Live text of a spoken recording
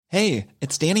Hey,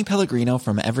 it's Danny Pellegrino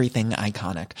from Everything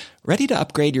Iconic. Ready to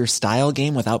upgrade your style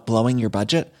game without blowing your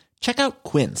budget? Check out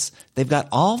Quince. They've got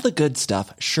all the good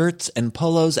stuff, shirts and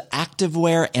polos,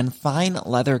 activewear, and fine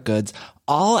leather goods,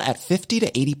 all at 50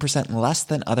 to 80% less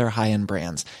than other high-end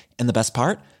brands. And the best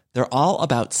part? They're all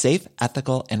about safe,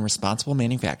 ethical, and responsible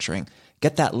manufacturing.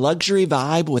 Get that luxury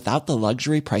vibe without the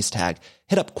luxury price tag.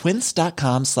 Hit up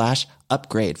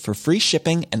quince.com/upgrade for free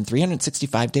shipping and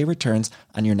 365-day returns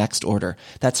on your next order.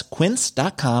 That's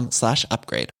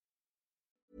quince.com/upgrade.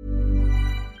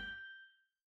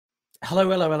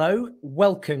 Hello.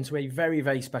 Welcome to a very,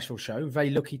 very special show. Very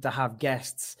lucky to have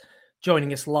guests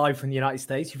joining us live from the United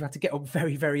States who've had to get up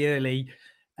very, very early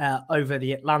over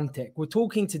the Atlantic. We're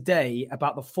talking today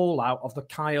about the fallout of the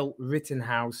Kyle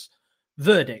Rittenhouse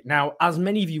verdict. Now, as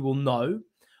many of you will know,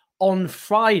 on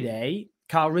Friday,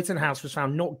 Kyle Rittenhouse was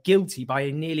found not guilty by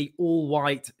a nearly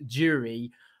all-white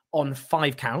jury on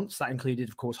 5 counts. That included,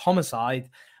 of course,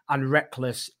 homicide and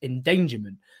reckless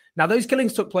endangerment. Now, those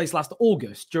killings took place last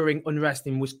August during unrest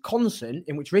in Wisconsin,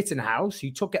 in which Rittenhouse, who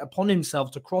took it upon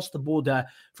himself to cross the border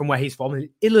from where he's from,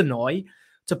 in Illinois,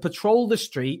 to patrol the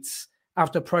streets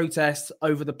after protests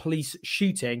over the police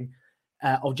shooting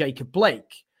of Jacob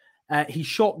Blake. He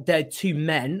shot dead 2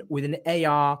 men with an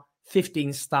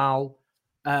AR-15 style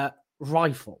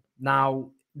rifle.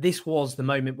 Now, this was the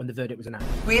moment when the verdict was announced.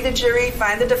 We, the jury,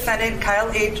 find the defendant,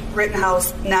 Kyle H.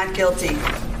 Rittenhouse, not guilty.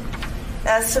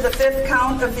 As to the 5th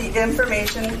count of the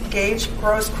information, Gage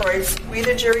Grosskreutz, we,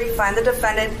 the jury, find the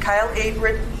defendant, Kyle H.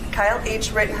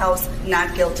 Rittenhouse,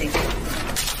 not guilty.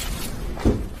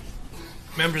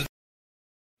 Members.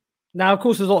 Now, of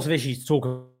course, there's lots of issues to talk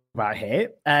about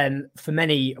here. For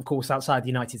many, of course, outside the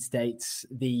United States,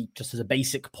 just as a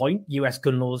basic point, US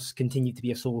gun laws continue to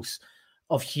be a source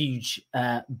of huge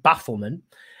bafflement.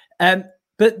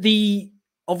 But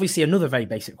obviously another very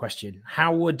basic question,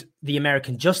 how would the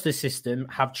American justice system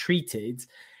have treated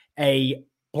a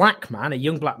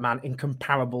young black man in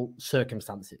comparable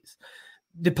circumstances?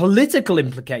 The political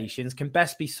implications can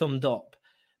best be summed up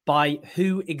by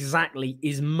who exactly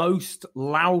is most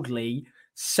loudly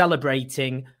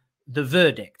celebrating the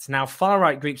verdict. Now,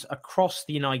 far-right groups across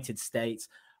the United States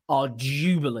are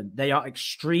jubilant. They are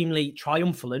extremely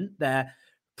triumphant. They're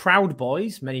Proud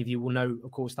Boys. Many of you will know,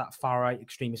 of course, that far-right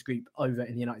extremist group over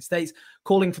in the United States,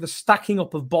 calling for the stacking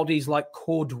up of bodies like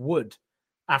cord wood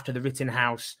after the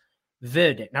Rittenhouse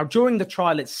verdict. Now, during the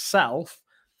trial itself,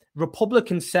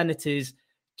 Republican senators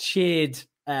cheered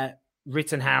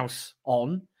Rittenhouse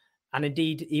on and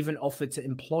indeed even offered to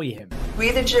employ him.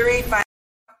 We, the jury, find...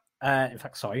 in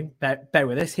fact, sorry, bear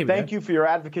with us. Here we go. Thank you for your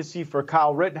advocacy for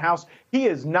Kyle Rittenhouse. He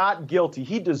is not guilty.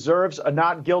 He deserves a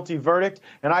not guilty verdict,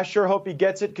 and I sure hope he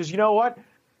gets it, because you know what?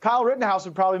 Kyle Rittenhouse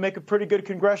would probably make a pretty good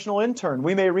congressional intern.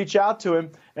 We may reach out to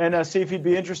him and see if he'd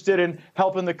be interested in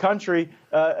helping the country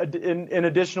in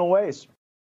additional ways.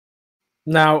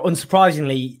 Now,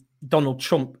 unsurprisingly, Donald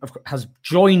Trump has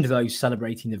joined those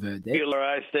celebrating the verdict.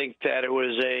 I think that it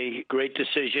was a great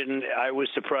decision. I was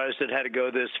surprised it had to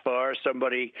go this far.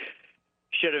 Somebody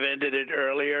should have ended it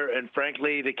earlier. And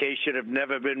frankly, the case should have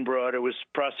never been brought. It was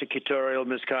prosecutorial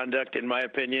misconduct, in my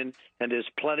opinion. And there's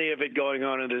plenty of it going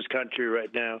on in this country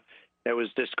right now. It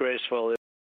was disgraceful.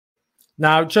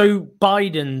 Now, Joe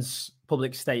Biden's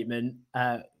public statement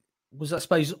was, I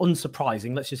suppose,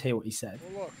 unsurprising. Let's just hear what he said.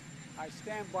 Well, look, I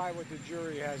stand by what the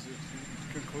jury has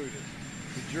concluded.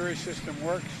 The jury system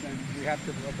works, and we have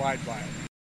to abide by it.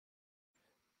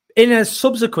 In a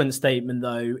subsequent statement,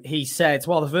 though, he said,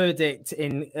 while the verdict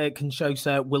in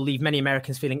Kenosha will leave many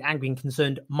Americans feeling angry and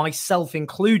concerned, myself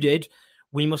included,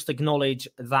 we must acknowledge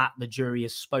that the jury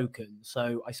has spoken.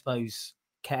 So I suppose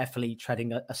carefully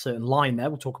treading a certain line there.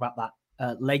 We'll talk about that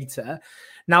later.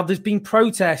 Now, there's been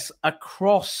protests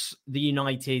across the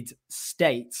United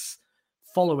States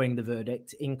following the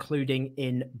verdict, including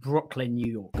in Brooklyn, New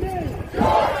York.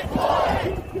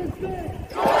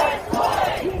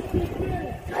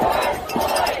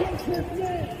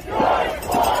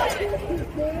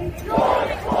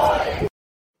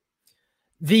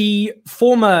 The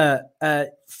former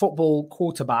football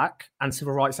quarterback and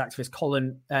civil rights activist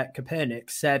Colin Kaepernick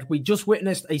said, "We just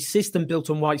witnessed a system built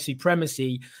on white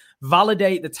supremacy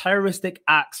validate the terroristic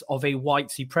acts of a white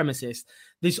supremacist.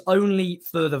 This only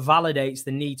further validates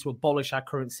the need to abolish our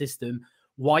current system.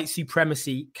 White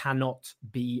supremacy cannot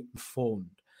be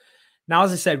reformed." Now,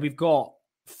 as I said, we've got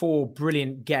 4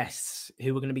 brilliant guests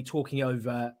who are going to be talking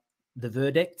over the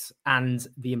verdict and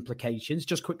the implications.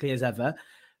 Just quickly as ever,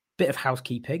 bit of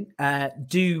housekeeping.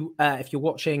 If you're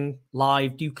watching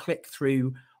live, do click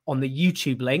through on the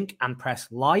YouTube link and press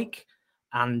like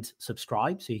and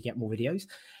subscribe so you get more videos.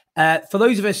 For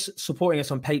those of us supporting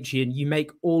us on Patreon, you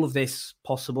make all of this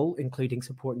possible, including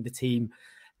supporting the team,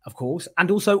 of course,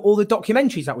 and also all the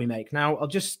documentaries that we make. Now,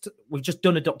 we've just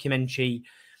done a documentary,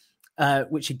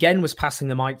 which again was passing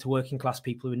the mic to working class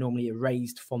people who are normally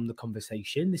erased from the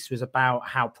conversation. This was about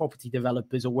how property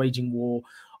developers are waging war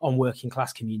on working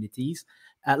class communities.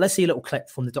 Let's see a little clip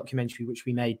from the documentary which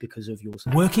we made because of yours.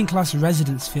 Working class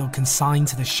residents feel consigned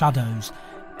to the shadows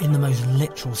in the most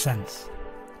literal sense.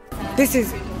 This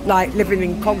is like living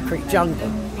in concrete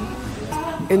jungle.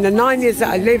 In the 9 years that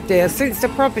I lived there, since the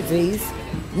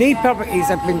new properties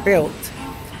have been built,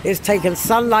 it's taken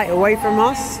sunlight away from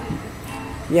us.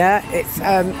 Yeah, it's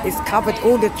covered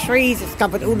all the trees, it's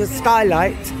covered all the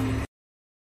skylight.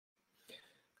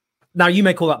 Now, you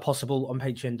make all that possible on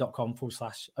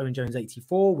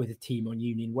patreon.com/OwenJones84 with a team on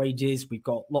union wages. We've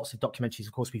got lots of documentaries,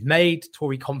 of course, we've made,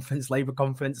 Tory conference, Labour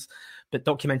conference, but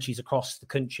documentaries across the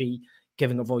country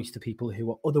giving a voice to people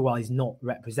who are otherwise not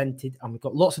represented. And we've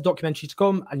got lots of documentaries to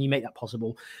come, and you make that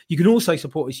possible. You can also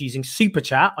support us using Super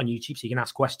Chat on YouTube, so you can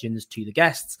ask questions to the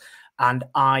guests, and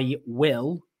I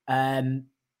will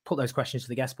put those questions to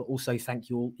the guests, but also thank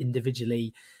you all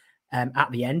individually at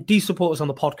the end. Do support us on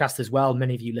the podcast as well.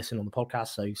 Many of you listen on the podcast,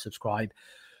 so subscribe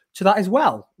to that as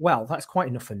well. Well, that's quite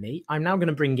enough for me. I'm now going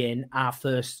to bring in our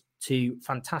first two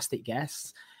fantastic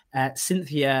guests.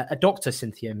 Dr.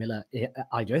 Cynthia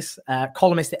Miller-Idris,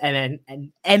 columnist at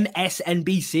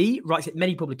MSNBC, writes at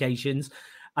many publications,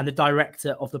 and the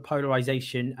director of the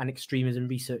Polarization and Extremism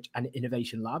Research and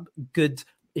Innovation Lab. Good,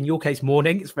 in your case,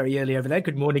 morning. It's very early over there.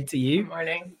 Good morning to you. Good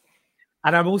morning.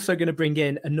 And I'm also going to bring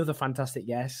in another fantastic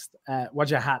guest,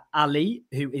 Wajahat Ali,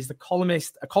 who is a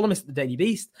columnist at the Daily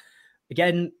Beast.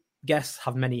 Again, guests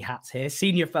have many hats here.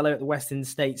 Senior fellow at the Western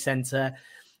State Centre.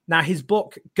 Now, his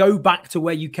book, Go Back to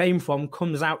Where You Came From,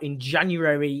 comes out in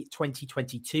January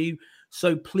 2022.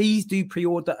 So please do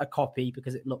pre-order a copy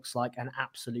because it looks like an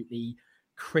absolutely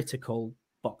critical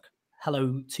book.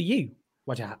 Hello to you,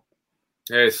 Wajahat.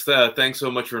 Hey, thanks so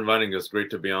much for inviting us. Great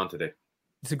to be on today.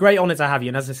 It's a great honor to have you.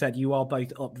 And as I said, you are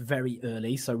both up very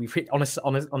early. So we've hit on a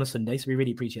Sunday. So we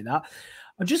really appreciate that.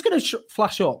 I'm just going to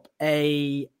flash up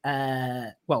actually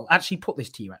put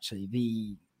this to you,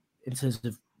 in terms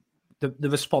of the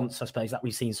response, I suppose, that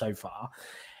we've seen so far.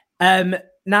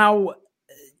 Now,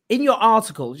 in your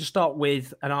article, just start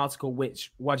with an article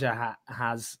which Wajahat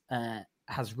has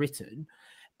written,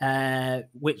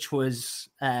 which was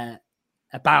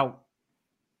about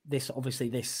this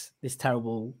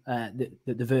terrible the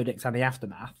verdict and the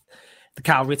aftermath. The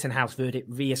Kyle Rittenhouse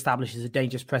verdict reestablishes a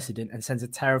dangerous precedent and sends a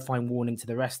terrifying warning to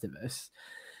the rest of us.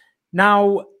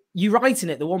 Now, you write in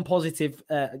it, the one positive,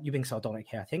 you're being sardonic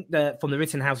here, I think, from the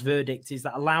Rittenhouse verdict is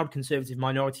that a loud conservative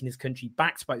minority in this country,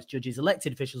 backed by its judges,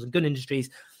 elected officials and gun industries,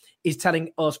 is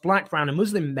telling us Black, brown and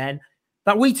Muslim men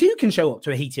that we too can show up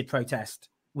to a heated protest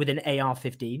with an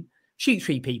AR-15, shoot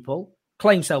 3 people,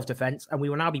 claim self-defense, and we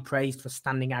will now be praised for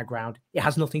standing our ground. It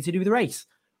has nothing to do with the race.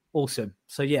 Awesome.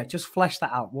 So yeah, just flesh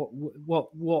that out.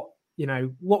 What were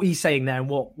you saying there, and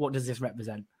what does this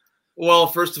represent? Well,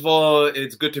 first of all,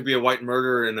 it's good to be a white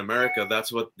murderer in America.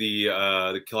 That's what the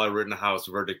Kyle Rittenhouse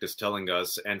verdict is telling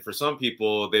us. And for some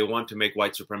people, they want to make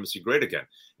white supremacy great again.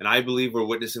 And I believe we're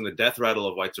witnessing the death rattle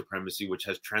of white supremacy, which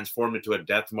has transformed into a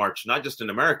death march, not just in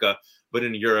America, but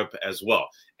in Europe as well.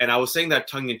 And I was saying that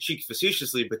tongue-in-cheek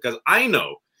facetiously because I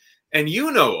know, and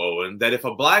you know, Owen, that if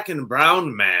a Black and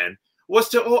brown man was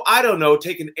to,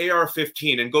 take an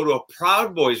AR-15 and go to a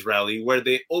Proud Boys rally where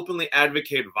they openly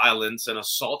advocate violence and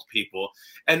assault people,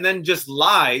 and then just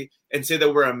lie and say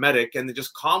that we're a medic, and then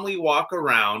just calmly walk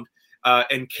around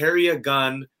and carry a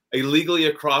gun illegally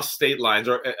across state lines,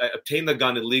 or obtain the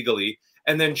gun illegally,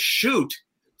 and then shoot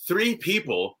 3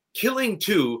 people, killing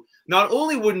 2, not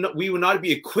only would we not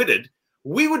be acquitted,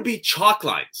 we would be chalk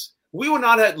lines. We would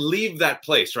not leave that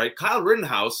place, right? Kyle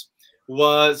Rittenhouse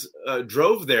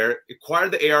drove there,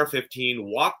 acquired the AR-15,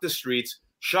 walked the streets,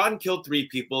 shot and killed 3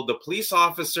 people. The police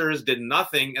officers did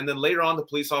nothing. And then later on, the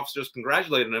police officers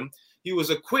congratulated him. He was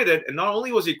acquitted. And not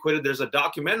only was he acquitted, there's a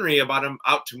documentary about him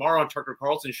out tomorrow on Tucker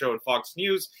Carlson's show and Fox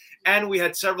News. And we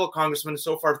had several congressmen,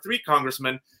 so far 3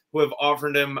 congressmen, who have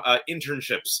offered him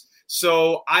internships.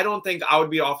 So I don't think I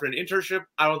would be offered an internship.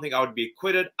 I don't think I would be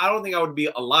acquitted. I don't think I would be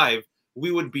alive. We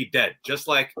would be dead,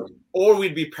 or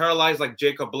we'd be paralyzed like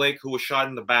Jacob Blake, who was shot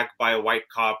in the back by a white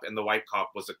cop, and the white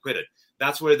cop was acquitted.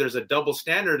 That's where there's a double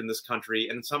standard in this country,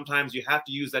 and sometimes you have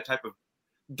to use that type of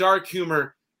dark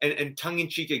humor and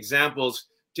tongue-in-cheek examples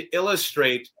to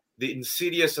illustrate the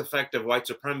insidious effect of white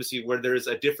supremacy, where there is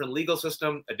a different legal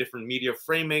system, a different media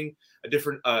framing, a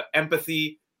different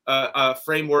empathy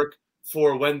framework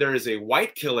for when there is a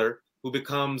white killer who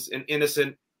becomes an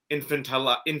innocent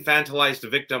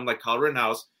infantilized victim like Kyle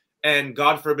Rittenhouse, and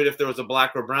God forbid if there was a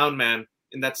black or brown man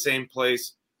in that same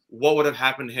place, what would have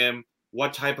happened to him?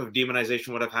 What type of demonization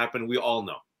would have happened? We all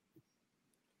know.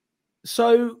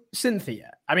 So,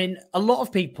 Cynthia, I mean, a lot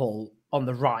of people on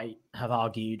the right have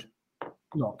argued,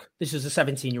 look, this is a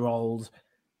 17-year-old,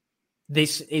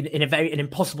 this in an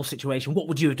impossible situation. What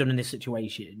would you have done in this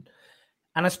situation?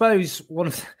 And I suppose one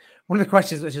of the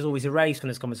questions which is always raised from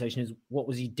this conversation is, what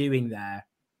was he doing there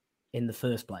in the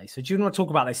first place? So do you want to talk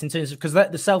about this in terms of, because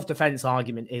the self-defense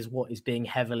argument is what is being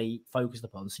heavily focused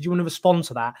upon. So do you want to respond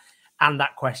to that and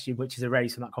that question, which is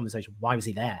raised from that conversation? Why was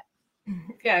he there?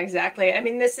 Yeah, exactly. I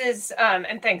mean, this is,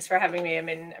 and thanks for having me. I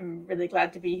mean, I'm really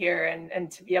glad to be here and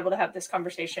to be able to have this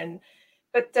conversation.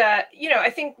 But, I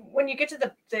think when you get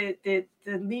to the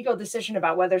legal decision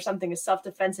about whether something is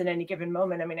self-defense in any given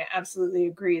moment, I mean, I absolutely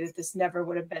agree that this never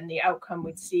would have been the outcome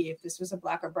we'd see if this was a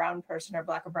black or brown person or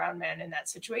black or brown man in that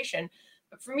situation.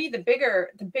 But for me, the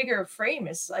bigger frame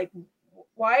is like,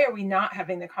 why are we not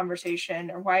having the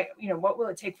conversation, or why, what will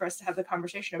it take for us to have the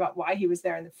conversation about why he was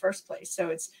there in the first place? So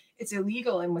it's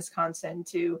illegal in Wisconsin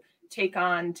to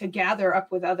gather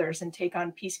up with others and take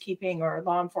on peacekeeping or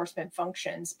law enforcement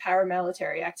functions.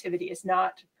 Paramilitary activity is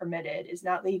not permitted, is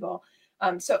not legal.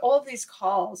 So all of these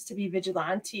calls to be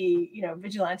vigilante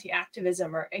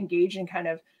activism or engage in kind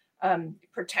of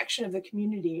protection of the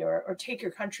community or take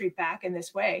your country back in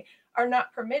this way are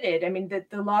not permitted. I mean,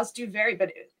 the laws do vary,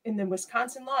 but in the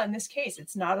Wisconsin law, in this case,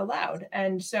 it's not allowed.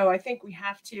 And so I think we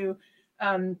have to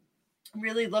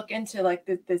really look into like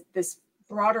this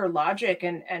broader logic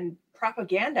and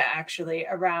propaganda actually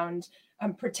around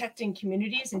protecting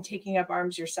communities and taking up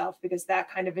arms yourself, because that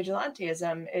kind of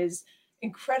vigilantism is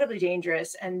incredibly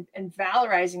dangerous, and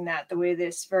valorizing that the way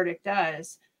this verdict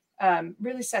does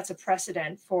really sets a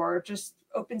precedent for just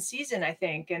open season, I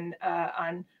think, and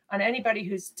on anybody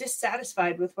who's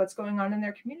dissatisfied with what's going on in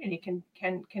their community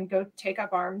can go take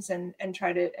up arms and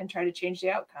try to change the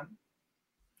outcome.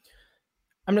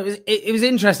 I mean, it was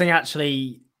interesting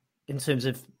actually in terms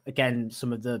of, again,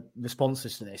 some of the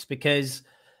responses to this, because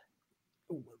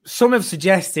some have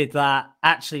suggested that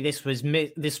actually this was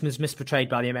misportrayed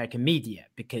by the American media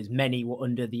because many were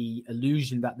under the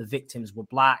illusion that the victims were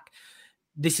black.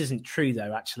 This isn't true,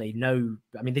 though, actually. No,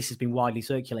 I mean, this has been widely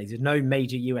circulated. No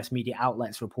major US media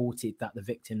outlets reported that the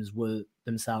victims were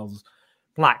themselves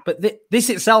black. But this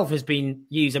itself has been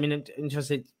used. I mean, I'm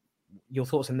interested your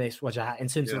thoughts on this, Roger, in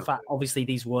terms of the fact, obviously,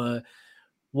 these were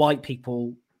white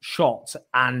people shot.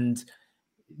 And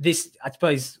this, I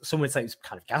suppose some would say it's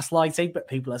kind of gaslighting, but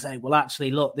people are saying, well,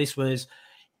 actually, look, this was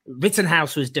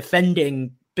Rittenhouse was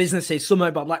defending businesses, some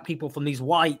owned by black people, from these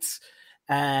whites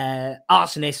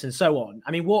arsonists and so on.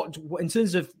 I mean, what in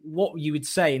terms of what you would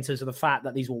say in terms of the fact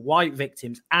that these were white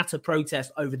victims at a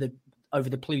protest over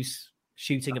the police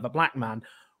shooting of a black man,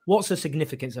 what's the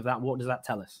significance of that? What does that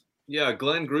tell us? Yeah,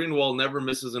 Glenn Greenwald never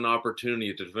misses an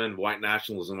opportunity to defend white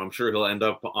nationalism. I'm sure he'll end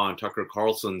up on Tucker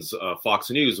Carlson's Fox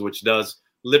News, which does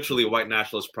literally white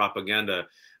nationalist propaganda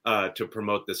to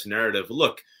promote this narrative.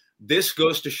 Look, this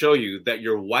goes to show you that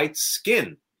your white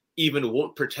skin even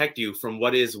won't protect you from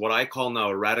what I call now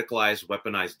a radicalized,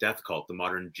 weaponized death cult, the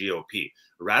modern GOP.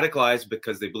 Radicalized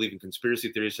because they believe in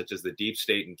conspiracy theories such as the deep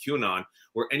state and QAnon,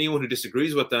 where anyone who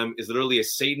disagrees with them is literally a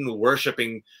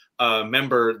Satan-worshipping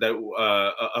member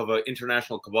of an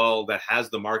international cabal that has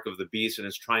the mark of the beast and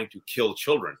is trying to kill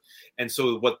children. And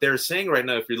so what they're saying right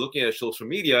now, if you're looking at social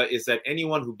media, is that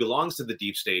anyone who belongs to the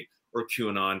deep state or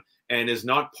QAnon and is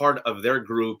not part of their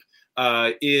group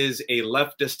is a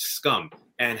leftist scum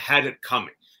and had it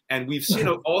coming. And we've seen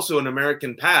it also in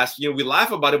American past. We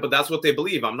laugh about it, but that's what they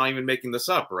believe. I'm not even making this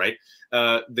up, right?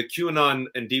 The QAnon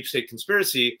and deep state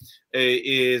conspiracy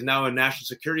is now a national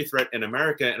security threat in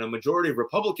America, and a majority of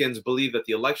Republicans believe that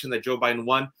the election that Joe Biden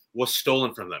won was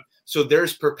stolen from them. So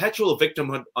there's perpetual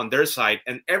victimhood on their side,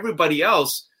 and everybody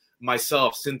else,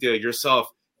 myself, Cynthia,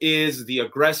 yourself, is the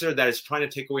aggressor that is trying to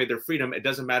take away their freedom. It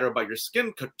doesn't matter about your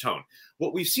skin tone.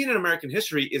 What we've seen in American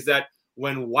history is that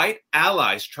when white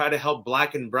allies try to help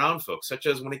black and brown folks, such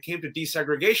as when it came to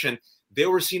desegregation, they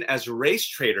were seen as race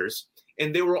traitors,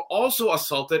 and they were also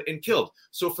assaulted and killed.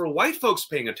 So for white folks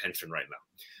paying attention right now,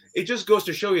 it just goes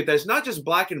to show you that it's not just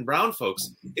black and brown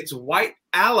folks, it's white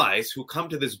allies who come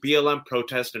to this BLM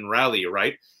protest and rally,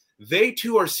 right? They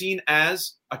too are seen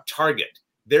as a target.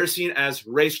 They're seen as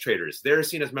race traitors. They're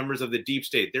seen as members of the deep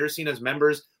state. They're seen as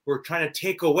members who are trying to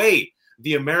take away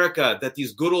the America that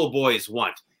these good old boys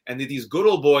want. And that these good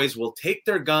old boys will take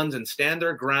their guns and stand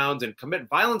their grounds and commit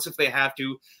violence if they have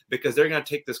to, because they're going to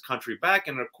take this country back.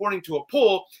 And according to a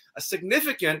poll, a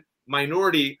significant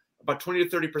minority, about 20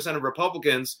 to 30% of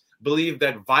Republicans, believe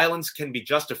that violence can be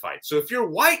justified. So if you're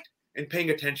white and paying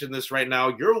attention to this right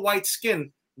now, your white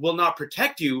skin will not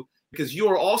protect you because you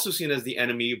are also seen as the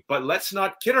enemy. But let's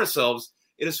not kid ourselves.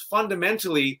 It is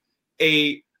fundamentally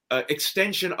a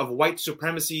extension of white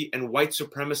supremacy and white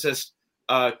supremacist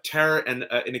terror and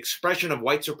an expression of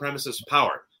white supremacist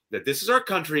power. That this is our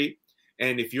country,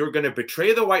 and if you're going to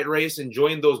betray the white race and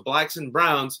join those blacks and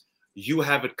browns, you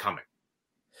have it coming.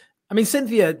 I mean,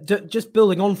 Cynthia, just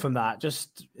building on from that,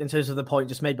 just in terms of the point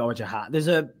just made by Wajahat, there's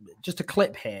just a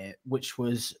clip here, which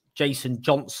was Jason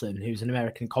Johnson, who's an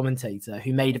American commentator,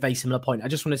 who made a very similar point. I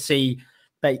just want to see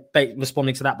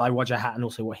responding to that by Wajahat and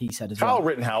also what he said as well. Kyle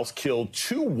Rittenhouse killed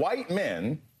 2 white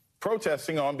men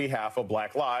protesting on behalf of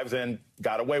Black lives and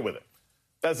got away with it.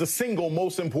 That's the single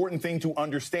most important thing to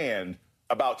understand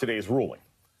about today's ruling.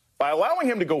 By allowing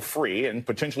him to go free and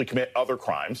potentially commit other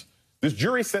crimes, this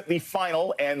jury sent the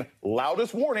final and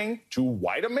loudest warning to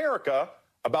white America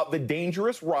about the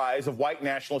dangerous rise of white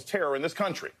nationalist terror in this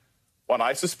country, one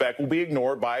I suspect will be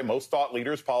ignored by most thought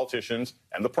leaders, politicians,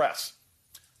 and the press.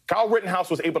 Kyle Rittenhouse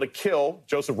was able to kill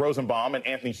Joseph Rosenbaum and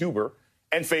Anthony Huber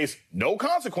and face no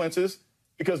consequences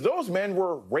because those men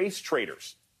were race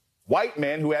traitors, white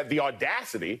men who had the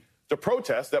audacity to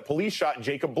protest that police shot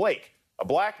Jacob Blake, a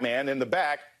black man, in the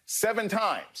back 7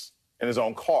 times in his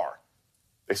own car.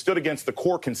 They stood against the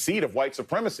core conceit of white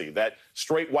supremacy, that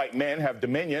straight white men have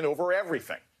dominion over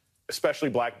everything, especially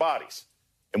black bodies.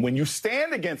 And when you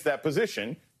stand against that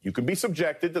position, you can be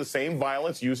subjected to the same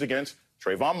violence used against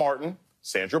Trayvon Martin,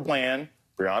 Sandra Bland,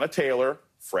 Breonna Taylor,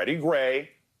 Freddie Gray,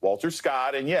 Walter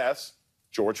Scott, and yes,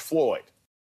 George Floyd.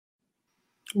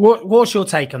 What's your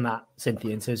take on that,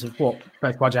 Cynthia, in terms of what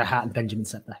both Wajahat and Benjamin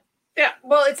said there? Yeah,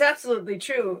 well, it's absolutely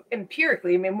true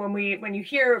empirically. I mean, when you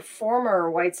hear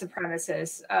former white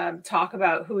supremacists talk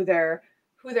about who their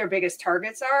biggest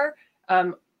targets are,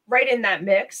 right in that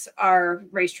mix are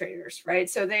race traitors, right?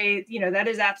 So they, that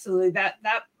is absolutely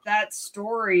that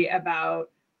story about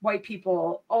white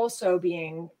people also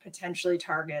being potentially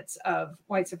targets of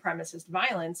white supremacist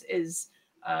violence is.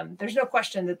 There's no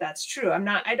question that that's true.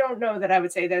 I don't know that I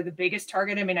would say they're the biggest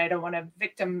target. I mean, I don't want to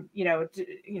victim,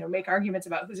 make arguments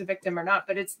about who's a victim or not,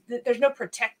 but there's no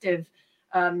protective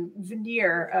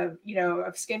veneer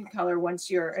of skin color once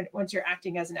you're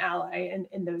acting as an ally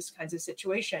in those kinds of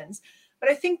situations. But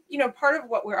I think, part of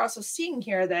what we're also seeing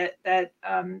here that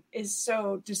is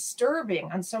so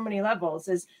disturbing on so many levels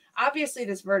is obviously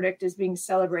this verdict is being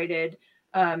celebrated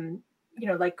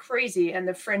like crazy and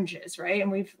the fringes, right?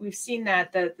 And we've seen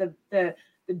that the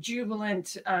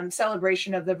jubilant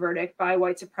celebration of the verdict by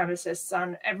white supremacists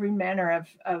on every manner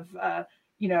of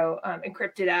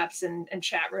encrypted apps and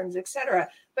chat rooms, et cetera.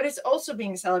 But it's also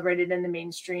being celebrated in the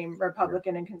mainstream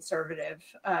Republican and conservative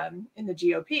in the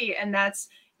GOP, and that's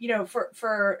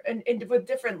with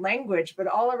different language, but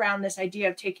all around this idea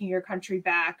of taking your country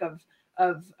back, of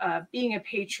being a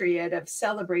patriot, of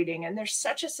celebrating. And there's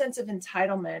such a sense of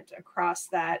entitlement across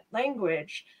that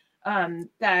language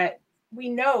that we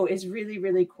know is really,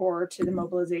 really core to the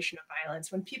mobilization of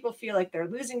violence. When people feel like they're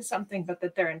losing something, but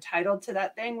that they're entitled to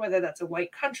that thing, whether that's a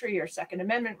white country or Second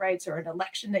Amendment rights or an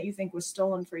election that you think was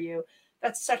stolen for you,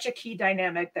 that's such a key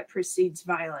dynamic that precedes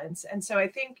violence. And so I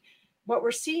think what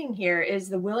we're seeing here is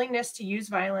the willingness to use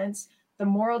violence, the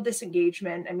moral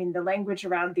disengagement. I mean, the language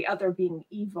around the other being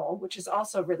evil, which is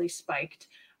also really spiked.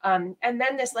 And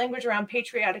then this language around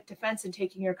patriotic defense and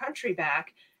taking your country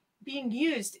back being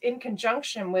used in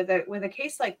conjunction with a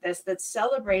case like this that's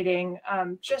celebrating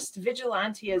just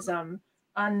vigilantism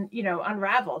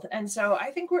unraveled. And so I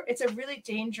think it's a really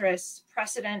dangerous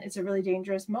precedent. It's a really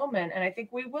dangerous moment. And I think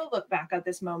we will look back at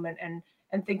this moment and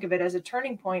think of it as a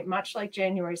turning point, much like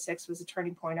January 6th was a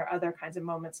turning point or other kinds of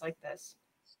moments like this.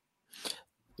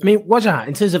 I mean, Wajahat,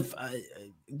 in terms of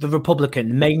the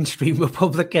mainstream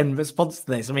Republican response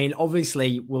to this, I mean,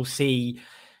 obviously we'll see,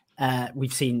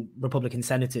 we've seen Republican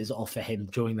senators offer him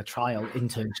during the trial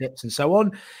internships and so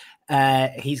on.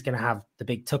 He's going to have the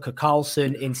big Tucker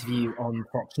Carlson interview on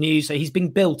Fox News. So he's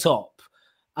been built up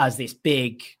as this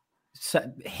big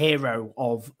hero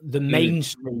of the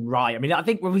mainstream right. I mean, I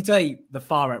think when we say the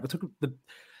far right, we're talking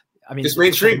it's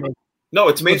mainstream. No,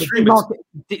 it's mainstream.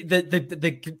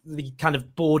 The kind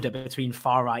of border between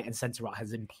far right and center right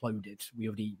has imploded. We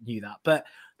already knew that. But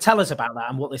tell us about that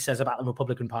and what this says about the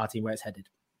Republican Party and where it's headed.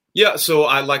 Yeah, so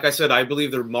like I said, I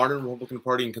believe the modern Republican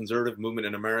Party and conservative movement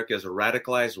in America is a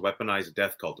radicalized, weaponized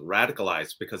death cult.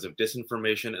 Radicalized because of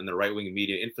disinformation and the right-wing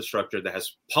media infrastructure that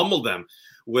has pummeled them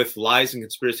with lies and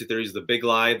conspiracy theories. The big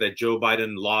lie that Joe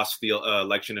Biden lost the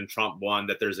election and Trump won,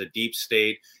 that there's a deep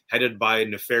state headed by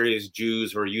nefarious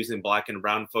Jews who are using black and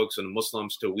brown folks and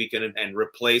Muslims to weaken and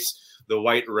replace the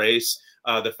white race.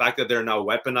 The fact that they're now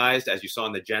weaponized, as you saw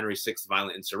in the January 6th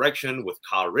violent insurrection with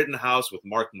Kyle Rittenhouse, with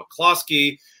Mark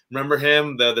McCloskey. Remember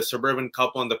him, the suburban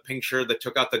couple in the pink shirt that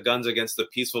took out the guns against the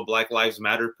peaceful Black Lives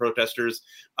Matter protesters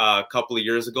a couple of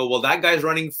years ago? Well, that guy's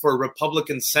running for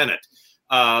Republican Senate.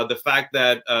 The fact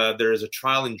that there is a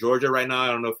trial in Georgia right now, I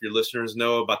don't know if your listeners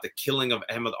know about the killing of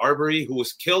Ahmaud Arbery, who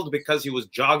was killed because he was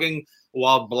jogging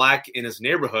while black in his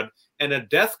neighborhood, and a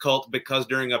death cult because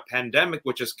during a pandemic,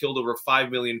 which has killed over 5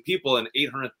 million people and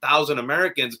 800,000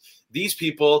 Americans, these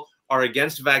people are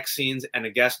against vaccines and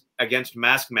against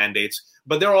mask mandates,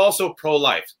 but they're also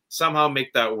pro-life. Somehow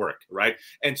make that work, right?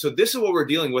 And so this is what we're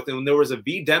dealing with. And there was a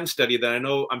VDem study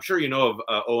that I'm sure you know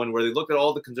of, Owen, where they looked at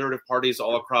all the conservative parties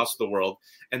all across the world,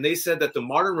 and they said that the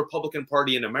modern Republican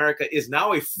Party in America is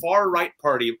now a far-right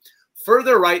party,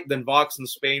 further right than Vox in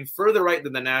Spain, further right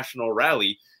than the National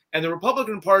Rally. And the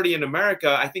Republican Party in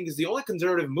America, I think, is the only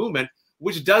conservative movement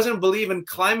which doesn't believe in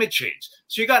climate change.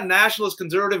 So you got nationalist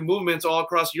conservative movements all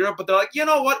across Europe, but they're like, you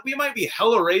know what? We might be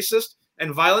hella racist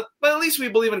and violent, but at least we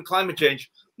believe in climate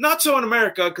change. Not so in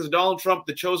America, because Donald Trump,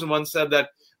 the chosen one, said that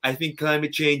I think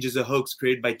climate change is a hoax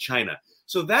created by China.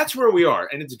 So that's where we are.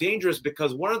 And it's dangerous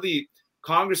because one of the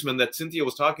congressmen that Cynthia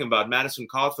was talking about, Madison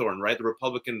Cawthorn, right, the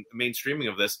Republican mainstreaming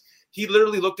of this, he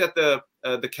literally looked at the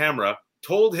camera,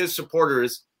 told his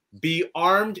supporters, be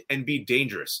armed and be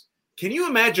dangerous. Can you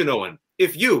imagine, Owen,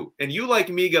 if you, and you like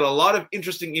me, get a lot of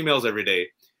interesting emails every day,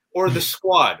 or the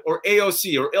squad, or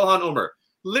AOC, or Ilhan Omar,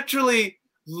 literally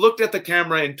looked at the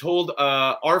camera and told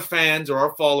our fans or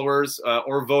our followers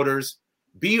or voters,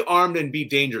 be armed and be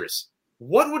dangerous.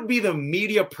 What would be the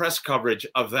media press coverage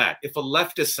of that if a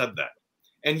leftist said that?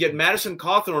 And yet Madison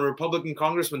Cawthorn, a Republican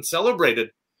congressman,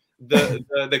 celebrated the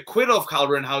acquittal of Kyle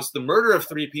Rittenhouse, the murder of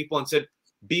 3 people, and said,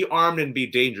 be armed and be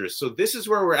dangerous. So this is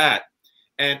where we're at.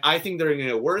 And I think they're going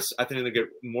to get worse. I think they're going to get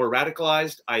more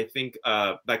radicalized. I think,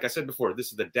 like I said before,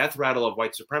 this is the death rattle of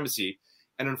white supremacy.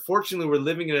 And unfortunately, we're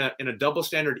living in a double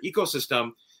standard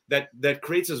ecosystem that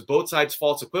creates this both sides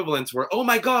false equivalence where, oh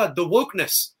my God, the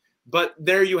wokeness. But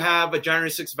there you have a January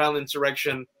 6th violent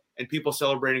insurrection and people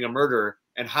celebrating a murder.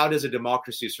 And how does a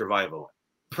democracy survive?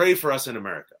 Pray for us in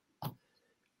America.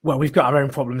 Well, we've got our own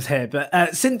problems here.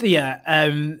 But Cynthia,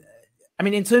 I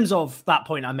mean, in terms of that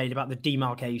point I made about the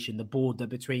demarcation, the border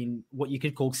between what you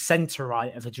could call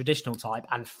centre-right of a traditional type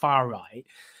and far-right,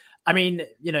 I mean,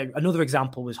 you know, another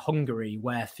example was Hungary,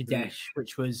 where Fidesz,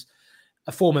 which was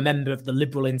a former member of the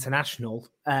Liberal International,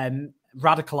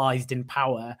 radicalised in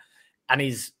power and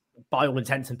is, by all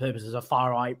intents and purposes, a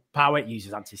far-right power. It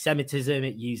uses anti-Semitism,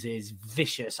 it uses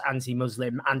vicious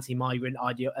anti-Muslim, anti-migrant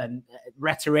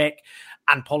rhetoric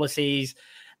and policies,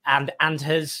 and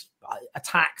has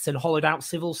attacked and hollowed out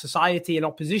civil society and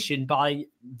opposition by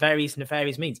various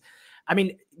nefarious means. I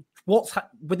mean, what's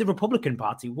with the Republican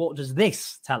Party? What does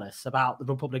this tell us about the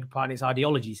Republican Party's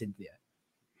ideology, Cynthia?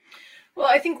 Well,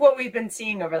 I think what we've been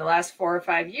seeing over the last 4 or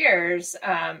 5 years,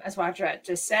 as Wajrat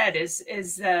just said, is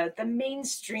the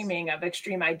mainstreaming of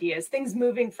extreme ideas, things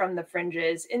moving from the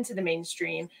fringes into the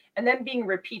mainstream, and then being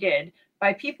repeated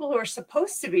by people who are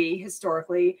supposed to be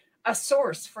historically a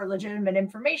source for legitimate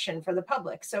information for the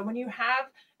public. So when you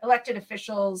have elected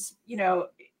officials, you know,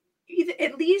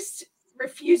 at least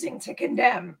refusing to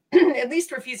condemn,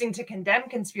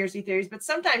 conspiracy theories, but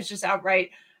sometimes just outright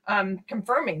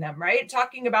confirming them, right?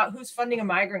 Talking about who's funding a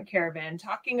migrant caravan,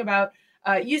 talking about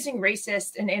using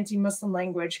racist and anti-Muslim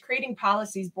language, creating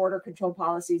policies, border control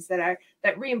policies that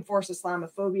reinforce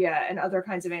Islamophobia and other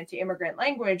kinds of anti-immigrant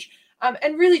language,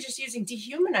 and really just using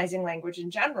dehumanizing language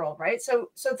in general, right? So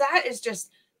that is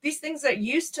just these things that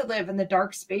used to live in the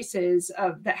dark spaces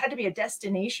that had to be a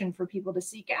destination for people to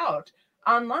seek out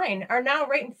online are now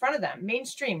right in front of them,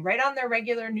 mainstream, right on their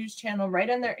regular news channel, right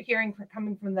on their hearing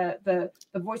coming from the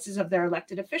voices of their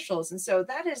elected officials. And so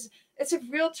it's a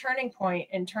real turning point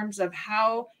in terms of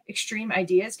how extreme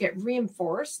ideas get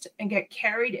reinforced and get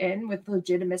carried in with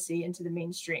legitimacy into the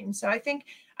mainstream. So I think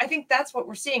that's what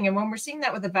we're seeing. And when we're seeing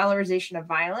that with the valorization of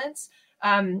violence,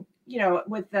 you know,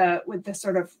 with the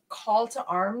sort of call to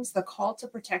arms, the call to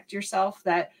protect yourself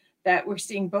that we're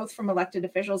seeing both from elected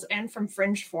officials and from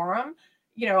fringe forum,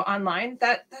 you know, online,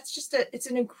 that's just it's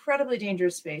an incredibly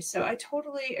dangerous space. So I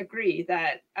totally agree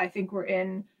that I think we're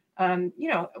in, you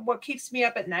know, what keeps me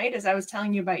up at night, as I was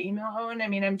telling you by email, Owen. I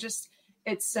mean, I'm just,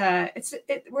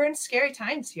 we're in scary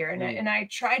times here, and I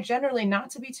try generally not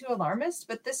to be too alarmist,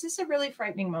 but this is a really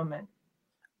frightening moment.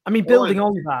 I mean, building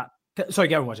on that. Sorry,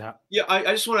 go on, watch out. Yeah, I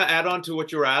just want to add on to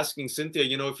what you were asking, Cynthia.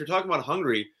 You know, if you're talking about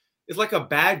Hungary, it's like a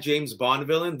bad James Bond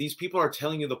villain. These people are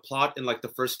telling you the plot in like the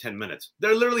first 10 minutes.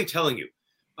 They're literally telling you.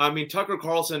 I mean, Tucker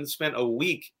Carlson spent a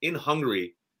week in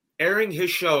Hungary airing his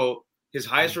show, his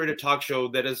highest rated talk show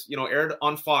that is, you know, aired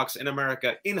on Fox in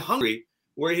America in Hungary,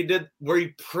 where he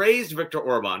praised Viktor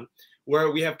Orban,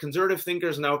 where we have conservative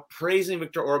thinkers now praising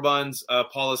Viktor Orban's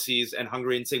policies and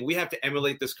Hungary and saying we have to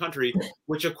emulate this country,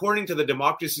 which according to the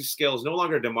democracy scale is no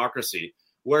longer a democracy,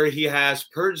 where he has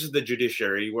purged the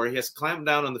judiciary, where he has clamped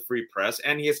down on the free press,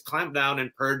 and he has clamped down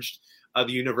and purged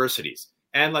the universities.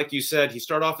 And like you said, he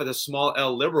started off as a small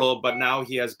L liberal, but now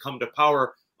he has come to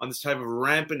power on this type of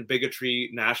rampant bigotry,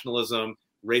 nationalism,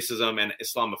 racism, and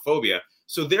Islamophobia.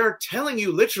 So they're telling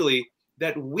you literally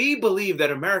that we believe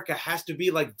that America has to be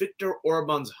like Viktor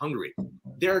Orban's Hungary.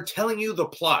 They're telling you the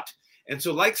plot. And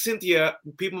so like Cynthia,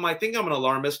 people might think I'm an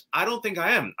alarmist. I don't think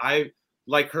I am. I,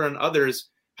 like her and others,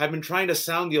 have been trying to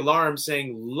sound the alarm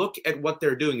saying, look at what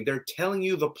they're doing. They're telling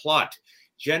you the plot.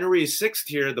 January 6th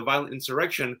here, the violent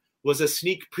insurrection, was a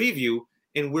sneak preview,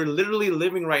 and we're literally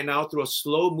living right now through a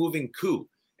slow-moving coup.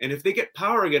 And if they get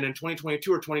power again in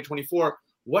 2022 or 2024,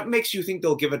 what makes you think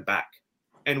they'll give it back?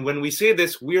 And when we say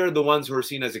this, we are the ones who are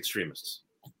seen as extremists.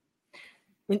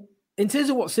 In terms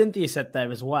of what Cynthia said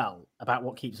there as well, about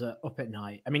what keeps her up at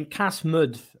night, I mean, Cass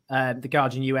Mudd, the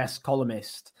Guardian US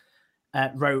columnist,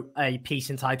 wrote a piece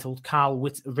entitled Carl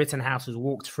Rittenhouse has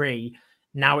walked free.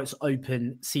 Now it's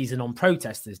open season on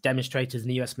protesters. Demonstrators in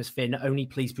the US must fear not only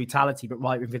police brutality, but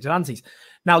right-wing vigilantes.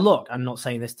 Now, look, I'm not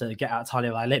saying this to get out of tiny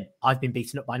I live. I've been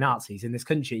beaten up by Nazis in this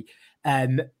country.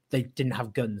 They didn't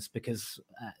have guns because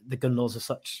the gun laws are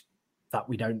such that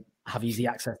we don't have easy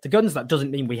access to guns. That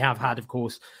doesn't mean we have had, of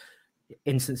course,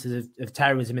 instances of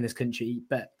terrorism in this country,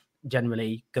 but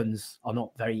generally guns are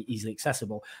not very easily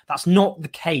accessible. That's not the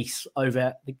case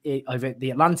over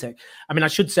the Atlantic. I mean, I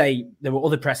should say there were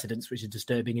other precedents which are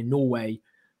disturbing. In Norway,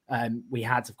 we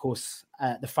had, of course,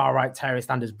 the far-right terrorist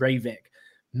Anders Breivik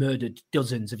murdered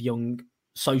dozens of young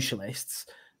socialists.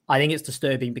 I think it's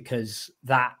disturbing because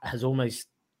that has almost,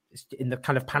 in the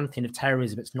kind of pantheon of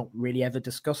terrorism, it's not really ever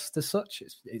discussed as such.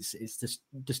 It's just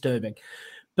disturbing.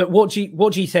 But what do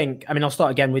you think? I mean, I'll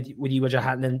start again with you,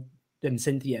 Wajahat, and then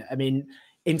Cynthia. I mean,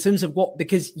 in terms of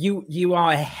because you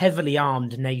are a heavily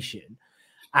armed nation,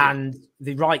 and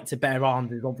the right to bear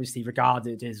arms is obviously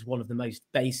regarded as one of the most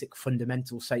basic,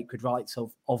 fundamental, sacred rights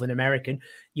of an American.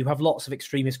 You have lots of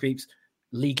extremist groups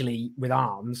legally with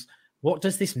arms. What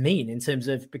does this mean in terms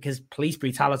of, because police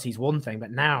brutality is one thing, but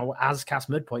now, as Cass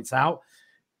Mudd points out,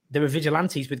 there are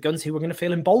vigilantes with guns who are going to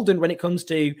feel emboldened when it comes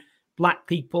to black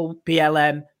people,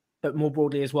 BLM, but more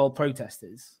broadly as well,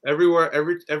 protesters. Everywhere,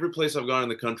 every place I've gone in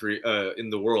the country, in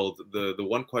the world, the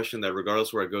one question that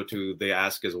regardless where I go to, they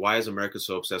ask is, why is America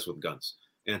so obsessed with guns?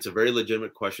 And it's a very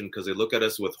legitimate question because they look at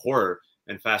us with horror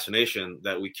and fascination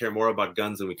that we care more about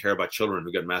guns than we care about children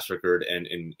who get massacred and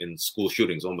in school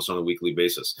shootings almost on a weekly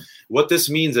basis. What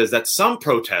this means is that some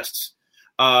protests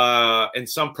and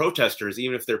some protesters,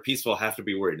 even if they're peaceful, have to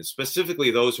be worried, and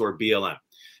specifically those who are BLM.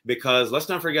 Because let's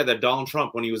not forget that Donald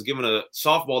Trump, when he was given a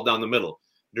softball down the middle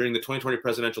during the 2020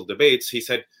 presidential debates, he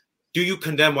said, do you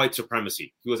condemn white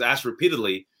supremacy? He was asked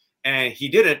repeatedly, and he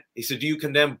didn't. He said, do you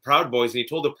condemn Proud Boys? And he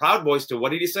told the Proud Boys to,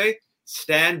 what did he say?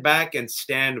 Stand back and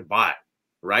stand by,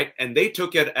 right? And they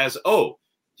took it as, oh,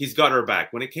 he's got our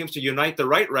back. When it came to Unite the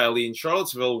Right rally in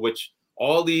Charlottesville, which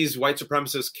all these white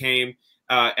supremacists came,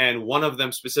 and one of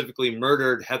them specifically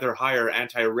murdered Heather Heyer,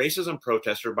 anti-racism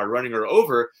protester, by running her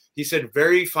over. He said,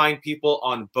 very fine people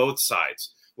on both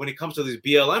sides. When it comes to these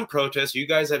BLM protests, you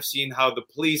guys have seen how the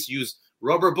police use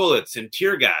rubber bullets and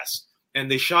tear gas,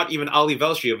 and they shot even Ali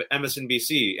Velshi of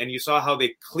MSNBC, and you saw how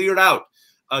they cleared out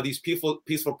these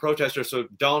peaceful protesters so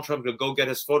Donald Trump could go get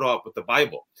his photo op with the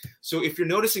Bible. So if you're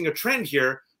noticing a trend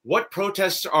here, what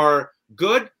protests are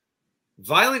good?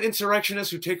 Violent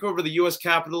insurrectionists who take over the U.S.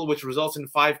 Capitol, which results in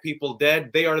 5 people dead,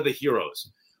 they are the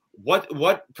heroes.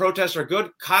 What protests are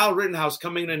good? Kyle Rittenhouse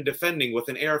coming in and defending with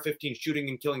an AR-15, shooting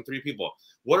and killing 3 people.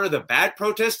 What are the bad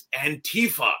protests?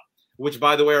 Antifa, which,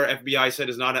 by the way, our FBI said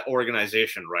is not an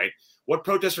organization, right? What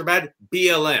protests are bad?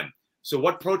 BLM. So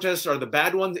what protests are the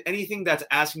bad ones? Anything that's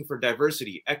asking for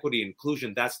diversity, equity,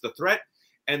 inclusion, that's the threat.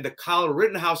 And the Kyle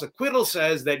Rittenhouse acquittal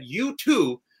says that you,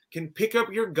 too, can pick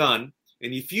up your gun,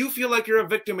 and if you feel like you're a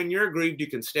victim and you're aggrieved, you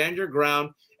can stand your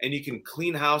ground and you can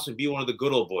clean house and be one of the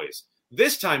good old boys.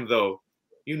 This time, though,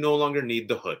 you no longer need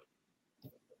the hood.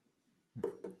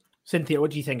 Cynthia,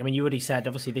 what do you think? I mean, you already said,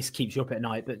 obviously, this keeps you up at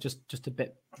night, but just a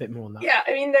bit more on that. Yeah,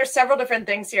 I mean, there's several different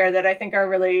things here that I think are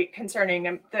really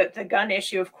concerning. The gun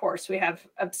issue, of course, we have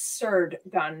absurd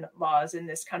gun laws in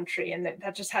this country, and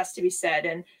that just has to be said.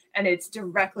 And it's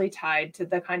directly tied to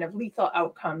the kind of lethal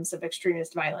outcomes of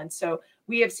extremist violence. So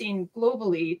we have seen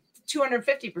globally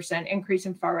 250% increase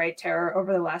in far-right terror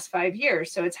over the last 5 years.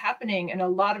 So it's happening in a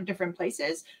lot of different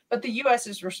places, but the U.S.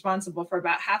 is responsible for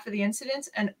about half of the incidents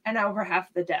and over half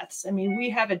of the deaths. I mean, we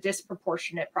have a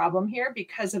disproportionate problem here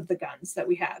because of the guns that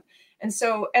we have.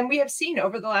 And we have seen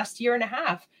over the last year and a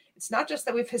half, it's not just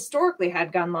that we've historically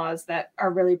had gun laws that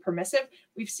are really permissive.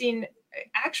 We've seen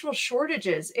actual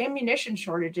shortages, ammunition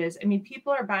shortages. I mean,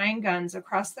 people are buying guns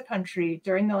across the country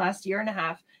during the last year and a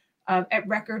half at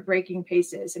record-breaking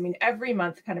paces. I mean, every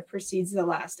month kind of precedes the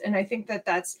last. And I think that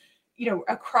that's,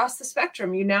 across the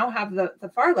spectrum. You now have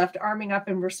the far left arming up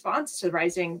in response to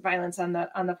rising violence on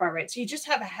the far right. So you just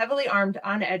have a heavily armed,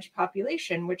 on-edge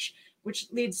population, which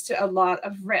leads to a lot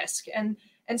of risk. And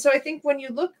so I think when you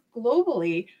look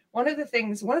globally, one of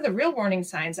the real warning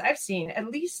signs I've seen, at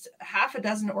least half a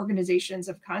dozen organizations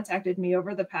have contacted me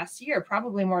over the past year,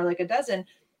 probably more like a dozen,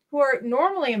 who are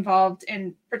normally involved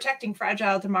in protecting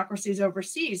fragile democracies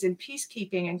overseas in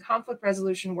peacekeeping and conflict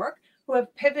resolution work, who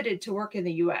have pivoted to work in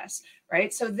the U.S.,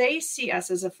 right? So they see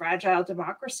us as a fragile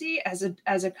democracy, as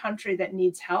a country that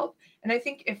needs help. And I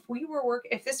think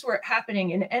if this were happening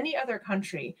in any other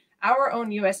country, our own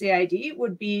USAID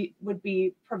would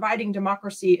be providing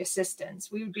democracy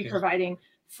assistance. We would be providing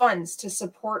funds to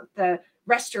support the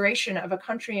restoration of a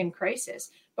country in crisis.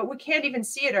 But we can't even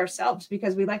see it ourselves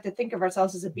because we like to think of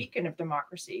ourselves as a beacon of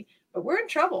democracy. But we're in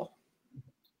trouble.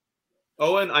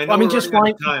 Owen, I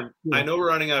know we're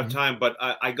running out of time, but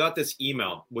I got this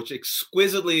email which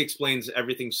exquisitely explains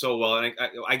everything so well. And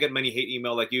I get many hate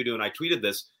email like you do, and I tweeted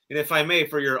this. And if I may,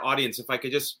 for your audience, if I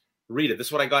could just read it. This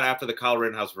is what I got after the Kyle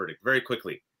Rittenhouse verdict, very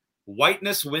quickly.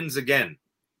 Whiteness wins again,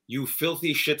 you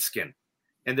filthy shitskin.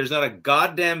 And there's not a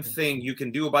goddamn thing you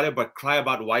can do about it but cry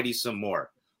about whitey some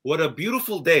more. What a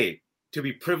beautiful day to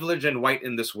be privileged and white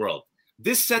in this world.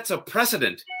 This sets a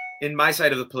precedent in my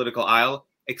side of the political aisle.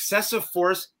 Excessive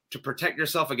force to protect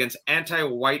yourself against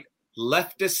anti-white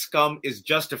leftist scum is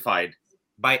justified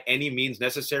by any means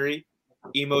necessary.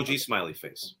 Emoji smiley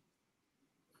face.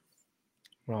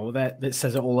 Well, that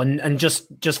says it all. And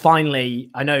just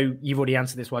finally, I know you've already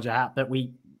answered this, Wajahat, but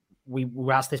we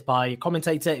were asked this by a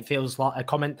commentator. It feels like a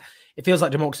comment. It feels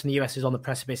like democracy in the US is on the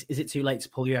precipice. Is it too late to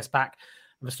pull the US back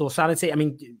and restore sanity? I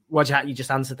mean, Wajahat, you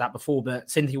just answered that before, but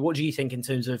Cynthia, what do you think in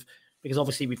terms of, because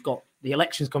obviously we've got the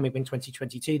elections coming in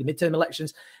 2022, the midterm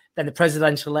elections, then the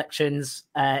presidential elections.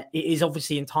 It is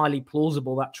obviously entirely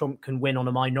plausible that Trump can win on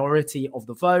a minority of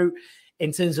the vote.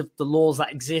 In terms of the laws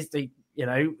that exist,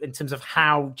 in terms of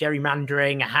how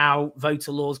gerrymandering, how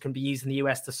voter laws can be used in the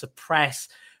US to suppress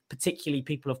particularly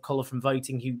people of color from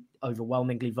voting who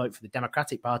overwhelmingly vote for the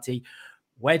Democratic Party.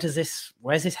 Where's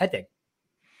this heading?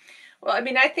 Well, I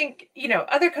mean, I think,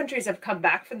 other countries have come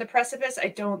back from the precipice. I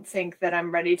don't think that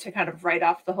I'm ready to kind of write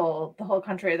off the whole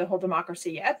country or the whole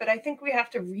democracy yet, but I think we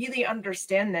have to really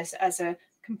understand this as a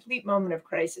complete moment of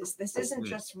crisis. This isn't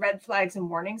just red flags and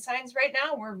warning signs right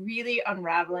now. We're really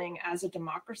unraveling as a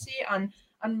democracy on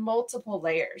multiple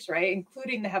layers, right?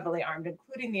 Including the heavily armed,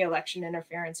 including the election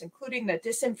interference, including the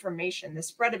disinformation, the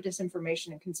spread of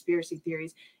disinformation and conspiracy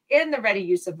theories, and the ready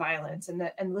use of violence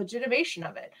and legitimation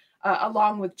of it,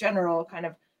 along with general kind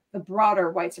of the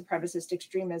broader white supremacist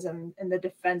extremism and the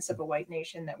defense of a white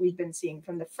nation that we've been seeing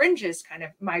from the fringes kind of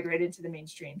migrate into the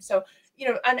mainstream. So,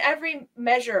 on every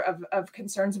measure of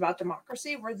concerns about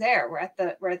democracy, we're there. We're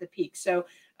at the peak. So,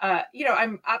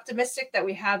 I'm optimistic that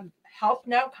we have help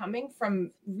now coming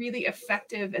from really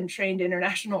effective and trained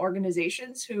international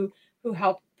organizations who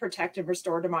help protect and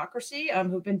restore democracy,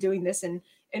 who've been doing this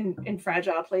in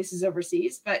fragile places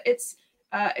overseas. But it's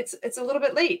a little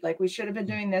bit late. Like, we should have been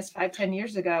doing this 5-10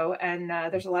 years ago, and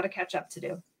there's a lot of catch up to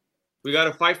do. We got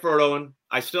to fight for it, Owen.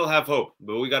 I still have hope,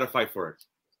 but we got to fight for it.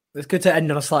 It's good to end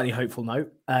on a slightly hopeful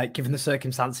note, given the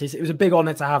circumstances. It was a big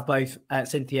honor to have both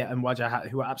Cynthia and Wajahat,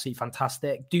 who are absolutely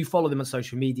fantastic. Do follow them on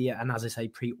social media, and as I say,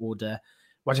 pre-order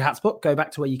Wajahat's book, Go Back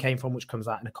to Where You Came From, which comes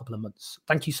out in a couple of months.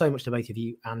 Thank you so much to both of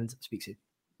you, and speak soon.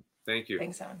 Thank you.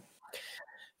 Thanks, Alan.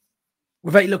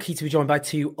 We're very lucky to be joined by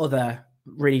two other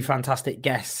really fantastic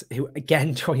guests who,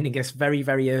 again, joining us very,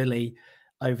 very early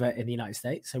over in the United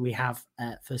States. So we have,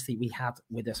 firstly, we have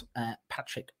with us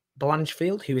Patrick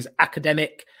Blanchfield, who is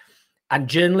academic and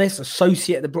journalist,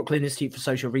 associate at the Brooklyn Institute for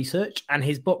Social Research, and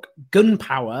his book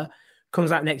Gunpower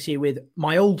comes out next year with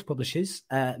my old publishers,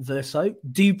 Verso.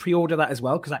 Do pre-order that as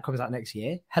well, because that comes out next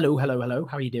year. Hello.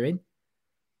 How are you doing?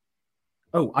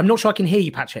 Oh, I'm not sure I can hear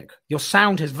you, Patrick. Your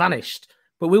sound has vanished,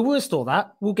 but we will restore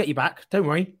that. We'll get you back. Don't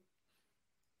worry.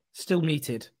 Still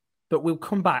muted, but we'll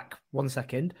come back 1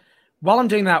 second. While I'm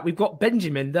doing that, we've got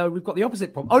Benjamin, though. We've got the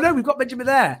opposite problem. Oh, no, we've got Benjamin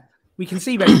there. We can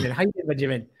see Benjamin. How you doing,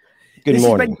 Benjamin? Good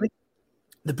morning.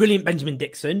 The brilliant Benjamin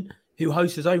Dixon, who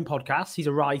hosts his own podcast. He's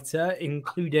a writer,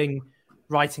 including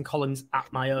writing columns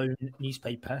at my own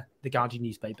newspaper, the Guardian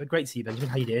newspaper. Great to see you, Benjamin.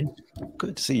 How you doing?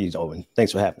 Good to see you, Owen.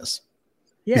 Thanks for having us.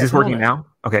 Yeah, is this working now?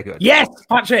 Okay, good. Yes,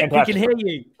 Patrick, we can hear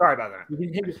you. Sorry about that. We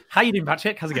can hear you. How you doing,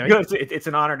 Patrick? How's it going? Good. It's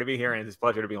an honor to be here, and it's a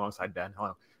pleasure to be alongside Ben.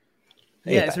 Hello.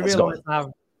 Yeah, it's a real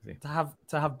honor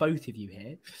to have both of you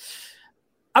here.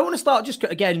 I want to start just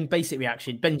again, basic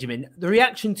reaction, Benjamin. The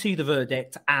reaction to the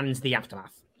verdict and the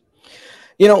aftermath.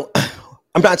 You know,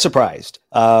 I'm not surprised.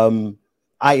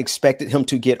 I expected him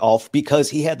to get off because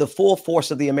he had the full force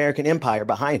of the American empire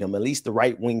behind him, at least the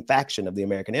right-wing faction of the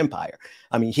American empire.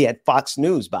 I mean, he had Fox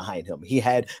News behind him. He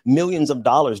had millions of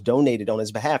dollars donated on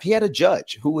his behalf. He had a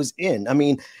judge who was in. I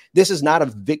mean, this is not a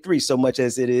victory so much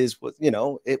as it is,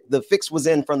 the fix was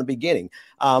in from the beginning.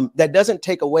 That doesn't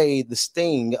take away the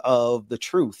sting of the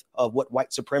truth of what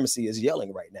white supremacy is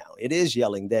yelling right now. It is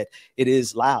yelling that it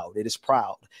is loud, it is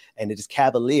proud, and it is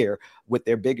cavalier with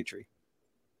their bigotry.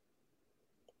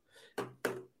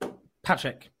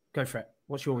 Patrick, go for it.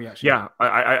 What's your reaction? Yeah,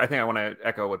 I think I want to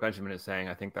echo what Benjamin is saying.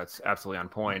 I think that's absolutely on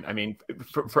point. I mean,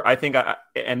 I think,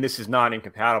 and this is not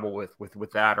incompatible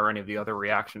with that or any of the other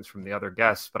reactions from the other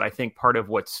guests, but I think part of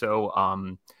what's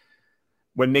so,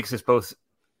 what makes this both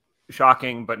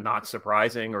shocking but not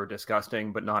surprising, or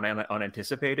disgusting but not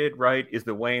unanticipated, right, is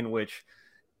the way in which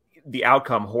the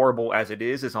outcome, horrible as it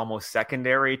is almost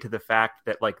secondary to the fact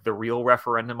that, like, the real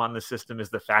referendum on the system is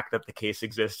the fact that the case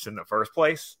exists in the first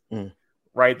place,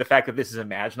 right? The fact that this is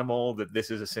imaginable, that this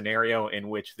is a scenario in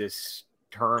which this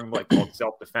term, like, called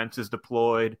self-defense is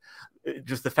deployed,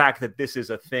 just the fact that this is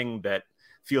a thing that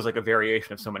feels like a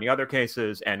variation of so many other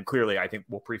cases, and clearly I think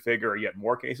will prefigure yet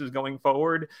more cases going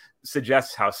forward,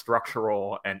 suggests how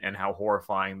structural and how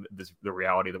horrifying the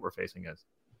reality that we're facing is.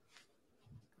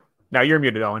 Now you're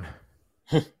muted, Owen.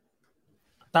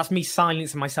 That's me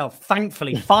silencing myself.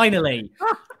 Thankfully, finally,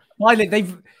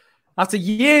 they've, after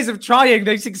years of trying,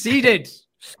 they've succeeded.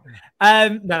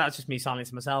 No, that's just me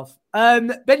silencing myself.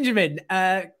 Benjamin,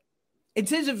 in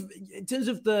terms of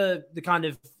the kind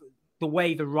of the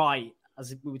way the right,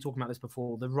 as we were talking about this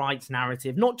before, the right's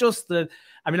narrative, not just I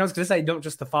was going to say not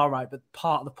just the far right, but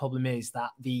part of the problem is that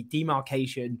the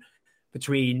demarcation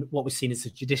between what was seen as the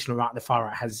traditional right and the far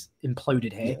right has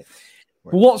imploded here. Yeah.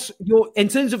 Right. In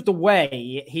terms of the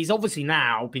way, he's obviously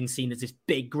now been seen as this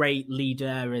big, great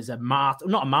leader, as a martyr,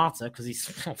 not a martyr, because he's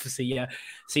obviously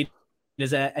seen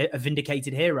as a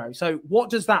vindicated hero. So what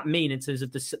does that mean in terms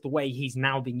of the way he's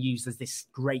now been used as this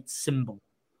great symbol?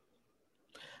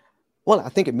 Well, I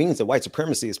think it means that white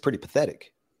supremacy is pretty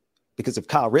pathetic, because if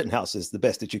Kyle Rittenhouse is the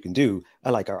best that you can do,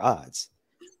 I like our odds.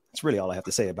 That's really all I have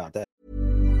to say about that.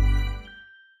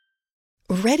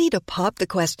 Ready to pop the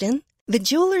question? The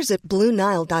jewelers at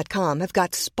BlueNile.com have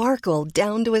got sparkle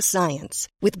down to a science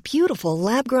with beautiful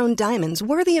lab-grown diamonds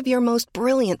worthy of your most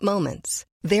brilliant moments.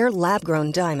 Their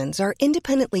lab-grown diamonds are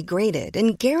independently graded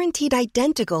and guaranteed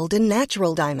identical to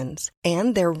natural diamonds,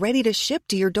 and they're ready to ship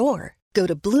to your door. Go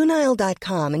to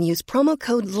BlueNile.com and use promo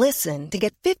code LISTEN to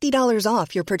get $50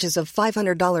 off your purchase of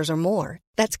 $500 or more.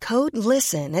 That's code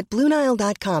LISTEN at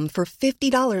BlueNile.com for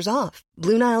 $50 off.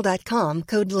 BlueNile.com,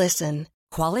 code LISTEN.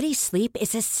 Quality sleep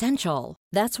is essential.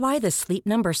 That's why the Sleep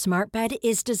Number Smart Bed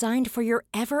is designed for your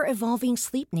ever-evolving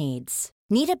sleep needs.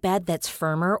 Need a bed that's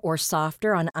firmer or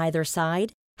softer on either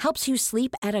side? Helps you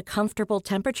sleep at a comfortable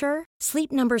temperature?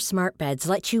 Sleep Number Smart Beds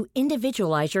let you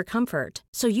individualize your comfort,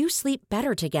 so you sleep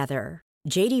better together.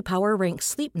 J.D. Power ranks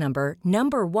Sleep Number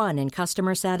number 1 in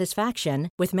customer satisfaction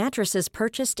with mattresses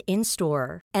purchased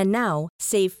in-store. And now,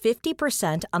 save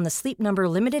 50% on the Sleep Number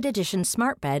Limited Edition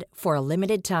Smart Bed for a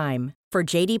limited time. For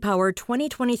J.D. Power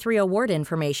 2023 award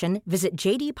information, visit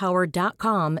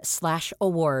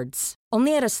jdpower.com/awards.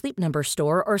 Only at a Sleep Number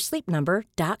store or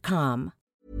sleepnumber.com.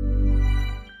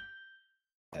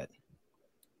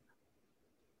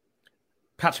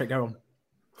 Patrick, go on.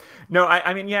 No,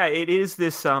 I mean, yeah, it is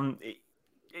this.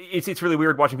 It's really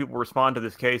weird watching people respond to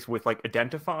this case with, like,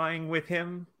 identifying with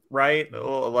him, right?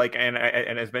 Like, and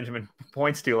as Benjamin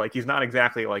points to, like, he's not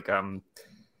exactly like the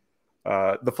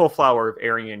full flower of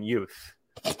Aryan youth,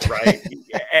 right?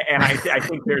 And I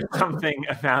think there's something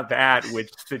about that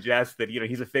which suggests that,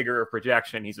 he's a figure of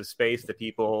projection. He's a space that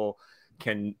people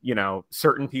can,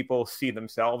 certain people see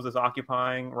themselves as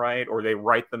occupying, right? Or they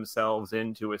write themselves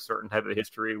into a certain type of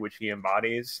history which he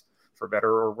embodies, for better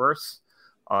or worse.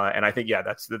 And I think,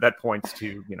 that points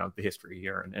to, the history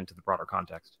here and to the broader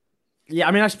context. Yeah,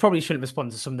 I mean, probably shouldn't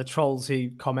respond to some of the trolls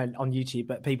who comment on YouTube,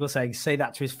 but people saying, say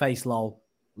that to his face, lol,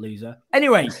 loser.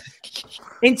 Anyway,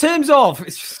 in terms of,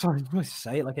 sorry, I must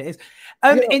say it like it is.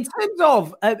 In terms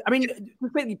of,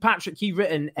 quickly, Patrick, you've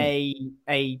written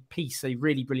a piece, a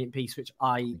really brilliant piece, which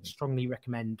I strongly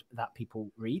recommend that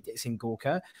people read. It's in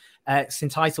Gawker. It's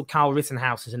entitled Kyle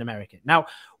Rittenhouse as an American. Now,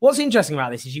 what's interesting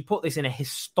about this is you put this in a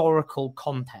historical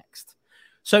context.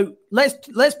 So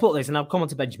let's put this, and I'll come on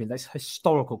to Benjamin. That's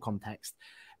historical context.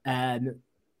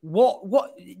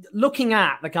 What looking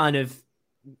at the kind of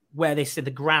where they said the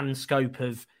grand scope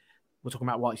of, we're talking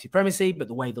about white supremacy, but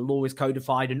the way the law is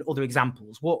codified and other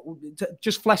examples.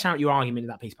 Just flesh out your argument in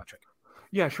that piece, Patrick.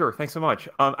 Yeah, sure. Thanks so much.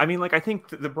 I think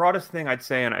the broadest thing I'd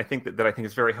say, and I think that I think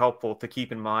is very helpful to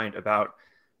keep in mind about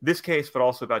this case, but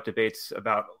also about debates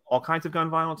about all kinds of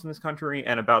gun violence in this country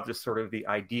and about just sort of the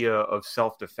idea of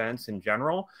self-defense in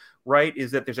general, right, is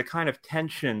that there's a kind of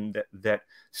tension that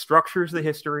structures the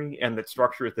history and that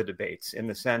structures the debates, in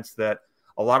the sense that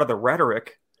a lot of the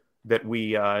rhetoric that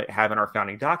we have in our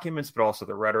founding documents, but also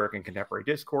the rhetoric in contemporary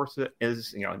discourse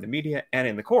is, in the media and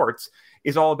in the courts,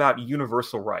 is all about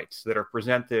universal rights that are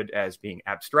presented as being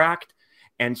abstract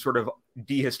and sort of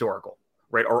dehistorical,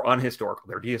 right, or unhistorical.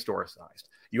 They're dehistoricized.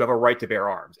 You have a right to bear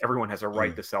arms. Everyone has a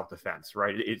right to self-defense,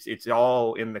 right? It's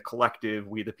all in the collective,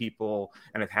 we the people,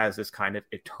 and it has this kind of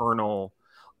eternal,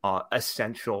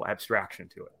 essential abstraction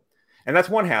to it. And that's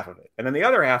one half of it. And then the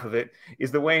other half of it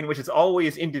is the way in which it's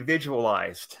always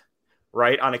individualized,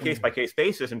 right, on a case-by-case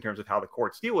basis in terms of how the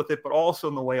courts deal with it, but also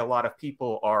in the way a lot of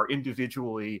people are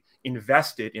individually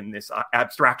invested in this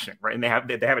abstraction, right? And they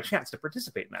have a chance to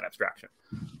participate in that abstraction,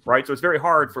 right? So it's very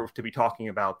hard to be talking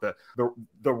about the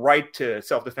right to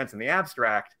self-defense in the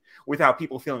abstract without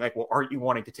people feeling like, well, aren't you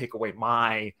wanting to take away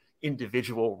my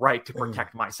individual right to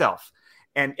protect myself?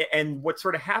 And what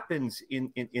sort of happens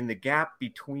in the gap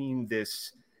between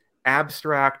this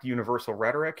abstract universal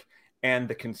rhetoric and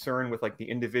the concern with like the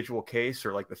individual case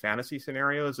or like the fantasy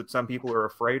scenarios that some people are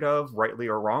afraid of, rightly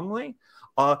or wrongly,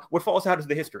 what falls out is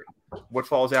the history. What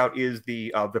falls out is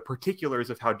the particulars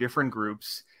of how different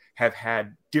groups have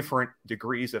had different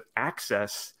degrees of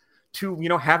access to,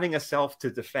 having a self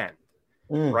to defend,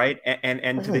 right?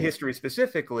 And to the history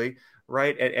specifically,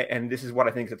 right? And this is what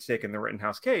I think is at stake in the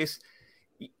Rittenhouse case.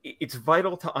 It's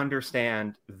vital to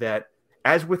understand that,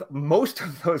 as with most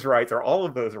of those rights, or all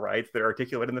of those rights that are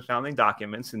articulated in the founding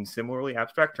documents in similarly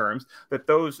abstract terms, that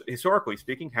those, historically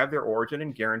speaking, have their origin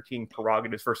in guaranteeing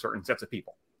prerogatives for certain sets of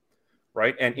people,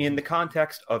 right? And in the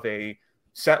context of a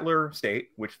settler state,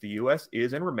 which the U.S.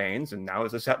 is and remains, and now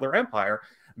is a settler empire,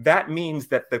 that means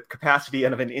that the capacity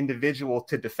of an individual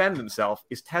to defend themselves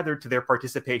is tethered to their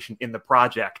participation in the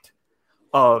project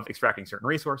of extracting certain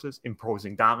resources,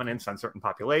 imposing dominance on certain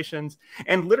populations,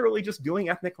 and literally just doing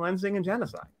ethnic cleansing and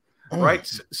genocide, right?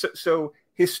 So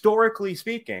historically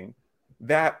speaking,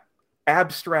 that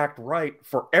abstract right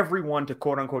for everyone to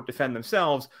quote unquote defend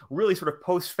themselves really sort of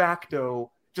post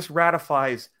facto just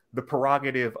ratifies the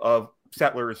prerogative of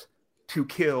settlers to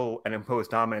kill and impose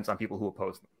dominance on people who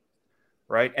oppose them.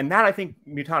 Right. And that, I think,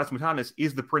 mutatis mutandis,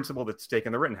 is the principle that's taken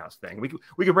in the Rittenhouse thing. We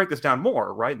could break this down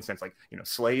more, right? In the sense, like,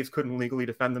 slaves couldn't legally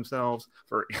defend themselves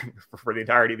for the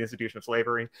entirety of the institution of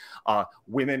slavery.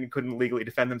 Women couldn't legally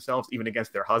defend themselves even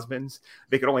against their husbands.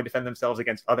 They could only defend themselves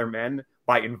against other men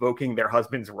by invoking their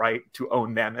husband's right to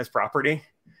own them as property.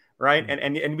 Right.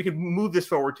 And we can move this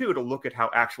forward, too, to look at how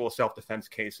actual self-defense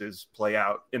cases play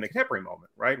out in the contemporary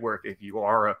moment. Right. Where if you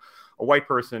are a white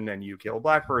person and you kill a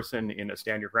black person in a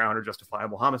stand your ground or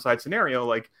justifiable homicide scenario,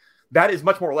 like, that is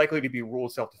much more likely to be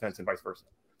ruled self-defense and vice versa.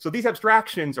 So these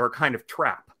abstractions are a kind of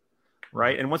trap.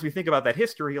 Right. And once we think about that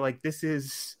history, like, this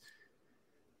is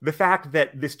the fact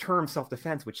that this term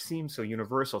self-defense, which seems so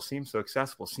universal, seems so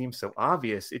accessible, seems so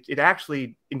obvious, it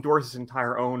actually endorses an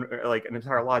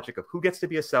entire logic of who gets to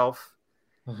be a self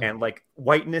and like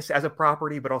whiteness as a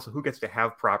property, but also who gets to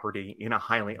have property in a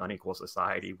highly unequal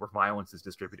society where violence is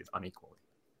distributed unequally.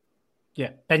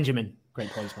 Yeah. Benjamin.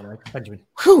 Great points, by the way. Benjamin.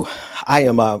 Whew. I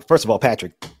am, first of all,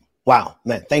 Patrick, wow,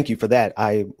 man, thank you for that.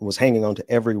 I was hanging on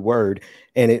to every word,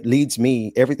 and it leads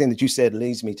me, everything that you said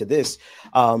leads me to this.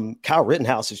 Kyle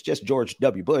Rittenhouse is just George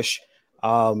W. Bush.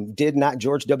 Did not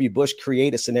George W. Bush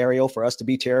create a scenario for us to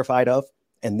be terrified of,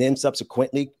 and then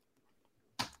subsequently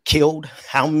killed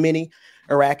how many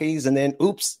Iraqis? And then,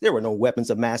 oops, there were no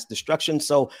weapons of mass destruction.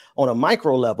 So on a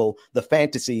micro level, the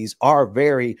fantasies are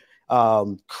very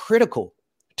critical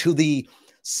to the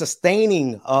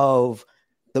sustaining of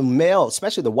the male,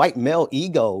 especially the white male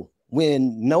ego,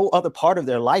 when no other part of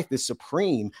their life is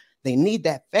supreme. They need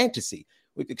that fantasy.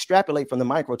 we extrapolate from the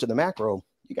micro to the macro.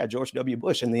 You got George W.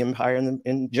 Bush and the empire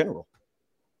in general.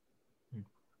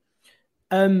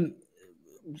 In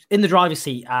the driver's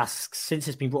seat asks, since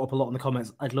it's been brought up a lot in the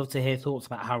comments, I'd love to hear thoughts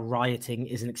about how rioting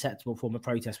is an acceptable form of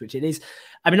protest, which it is.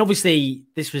 I mean, obviously,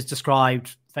 this was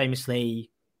described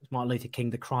famously as Martin Luther King,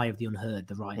 the cry of the unheard,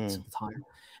 the riots at the time.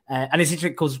 And it's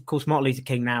interesting because, of course, Martin Luther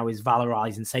King now is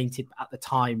valorized and sainted, but at the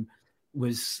time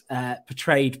was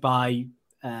portrayed by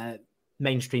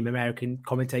mainstream American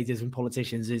commentators and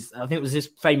politicians. I think it was this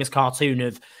famous cartoon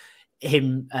of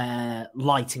him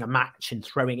lighting a match and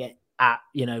throwing it at,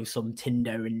 some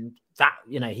tinder, and that,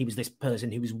 he was this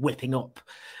person who was whipping up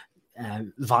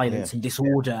violence and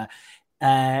disorder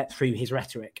through his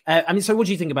rhetoric. I mean, so what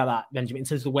do you think about that, Benjamin, in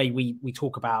terms of the way we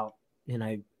talk about,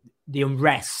 the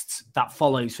unrest that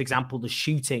follows, for example, the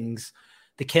shootings,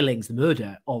 the killings, the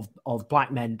murder of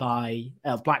black men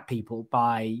black people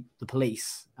by the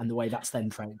police, and the way that's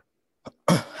then framed?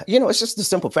 It's just the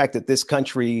simple fact that this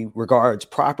country regards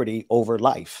property over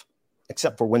life,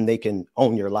 except for when they can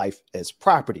own your life as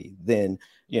property. Then,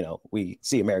 we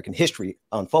see American history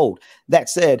unfold. That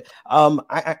said,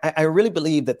 I really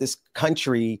believe that this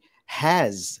country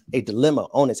has a dilemma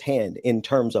on its hand in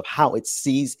terms of how it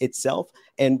sees itself.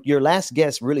 And your last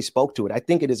guest really spoke to it. I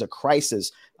think it is a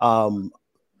crisis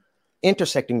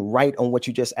intersecting right on what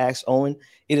you just asked, Owen.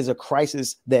 It is a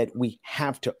crisis that we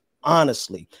have to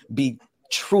honestly be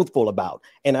truthful about.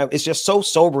 And it's just so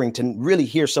sobering to really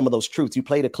hear some of those truths. You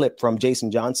played a clip from Jason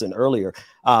Johnson earlier,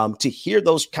 to hear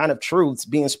those kind of truths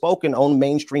being spoken on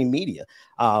mainstream media.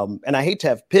 And I hate to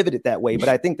have pivoted that way, but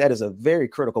I think that is a very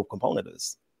critical component of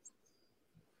this.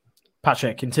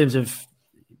 Patrick, in terms of,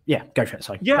 go for it.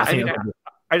 Sorry. Yeah,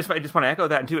 I just want to echo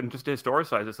that and just to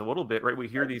historicize this a little bit, right? We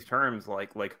hear these terms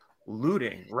like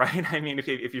looting, right? I mean,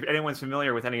 if anyone's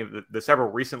familiar with any of the several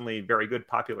recently very good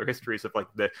popular histories of like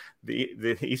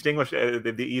the East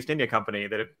India Company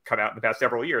that have come out in the past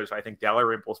several years, I think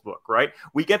Dalrymple's book, right?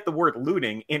 We get the word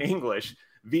looting in English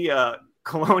via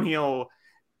colonial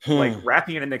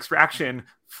rapine and extraction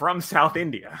from South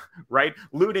India, right?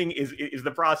 Looting is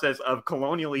the process of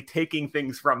colonially taking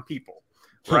things from people,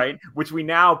 right? Which we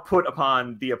now put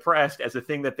upon the oppressed as a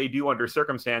thing that they do under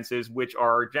circumstances which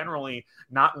are generally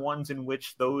not ones in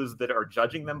which those that are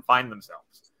judging them find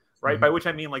themselves, right? By which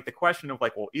I mean, like, the question of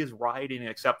like, well, is rioting an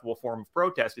acceptable form of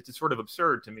protest? It's sort of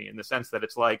absurd to me in the sense that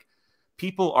it's like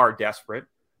people are desperate,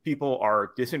 people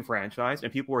are disenfranchised,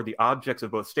 and people are the objects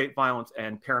of both state violence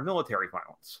and paramilitary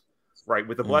violence, right?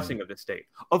 With the blessing of the state.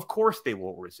 Of course they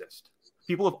will resist.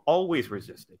 People have always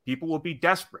resisted. People will be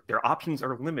desperate. Their options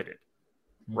are limited.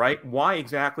 Right? Why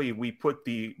exactly we put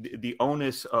the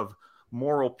onus of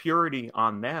moral purity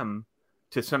on them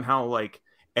to somehow like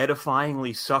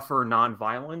edifyingly suffer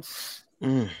nonviolence?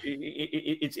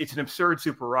 It's an absurd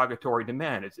supererogatory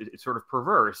demand. It's sort of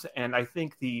perverse. And I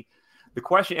think the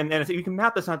question, and then you can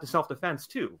map this onto self-defense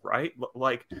too, right?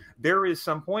 Like there is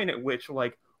some point at which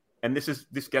like, and this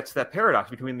gets that paradox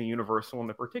between the universal and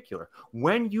the particular.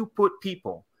 When you put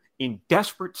people in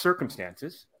desperate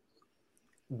circumstances,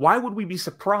 why would we be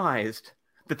surprised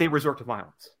that they resort to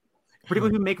violence?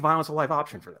 Particularly if we make violence a live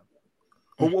option for them.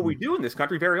 But what we do in this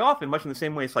country very often, much in the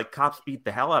same way as like cops beat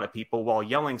the hell out of people while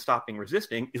yelling, stopping,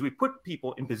 resisting, is we put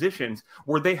people in positions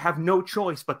where they have no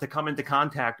choice but to come into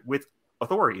contact with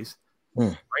authorities,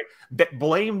 right? That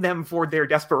blame them for their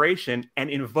desperation and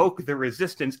invoke the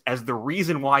resistance as the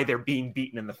reason why they're being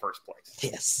beaten in the first place.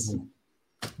 Yes.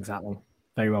 Exactly.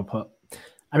 Very well put.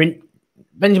 I mean,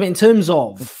 Benjamin, in terms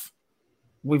of,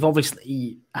 we've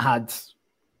obviously had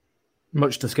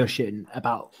much discussion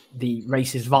about the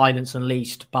racist violence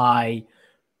unleashed by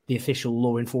the official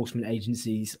law enforcement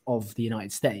agencies of the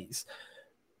United States.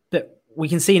 But we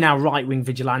can see now right-wing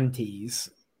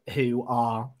vigilantes who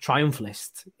are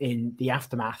triumphalists in the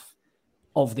aftermath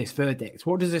of this verdict.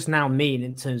 What does this now mean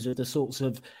in terms of the sorts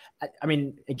of, I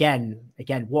mean, again,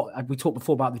 what we talked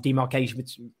before about the demarcation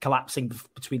collapsing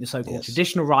between the so-called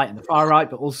traditional right and the far right,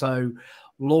 but also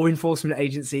law enforcement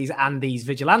agencies and these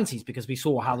vigilantes, because we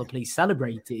saw how the police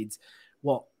celebrated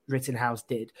what Rittenhouse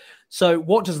did. So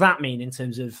what does that mean in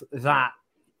terms of that,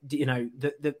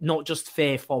 the not just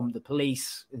fear from the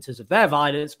police in terms of their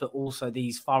violence, but also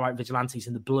these far-right vigilantes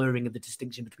and the blurring of the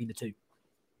distinction between the two?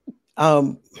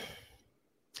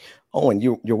 Owen,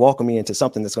 you're walking me into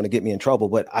something that's going to get me in trouble.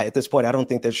 But at this point, I don't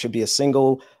think there should be a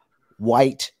single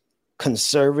white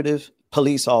conservative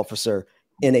police officer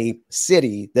in a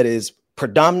city that is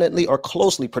predominantly or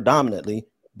closely predominantly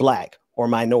black or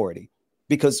minority,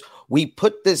 because we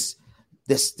put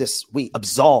we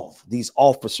absolve these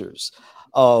officers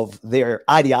of their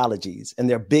ideologies and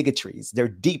their bigotries, their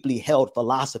deeply held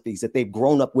philosophies that they've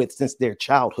grown up with since their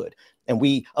childhood. And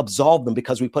we absolve them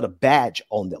because we put a badge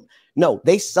on them. No,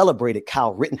 they celebrated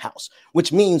Kyle Rittenhouse,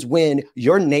 which means when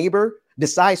your neighbor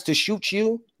decides to shoot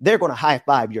you, they're going to high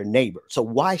five your neighbor. So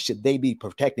why should they be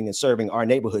protecting and serving our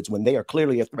neighborhoods when they are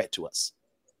clearly a threat to us?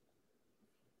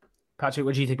 Patrick,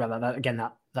 what do you think about that? Again,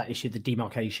 that issue, the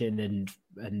demarcation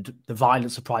and the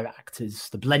violence of private actors,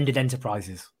 the blended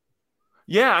enterprises.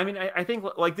 Yeah, I mean, I think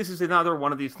like this is another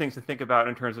one of these things to think about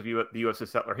in terms of the U.S.'s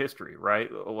settler history, right?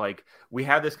 Like we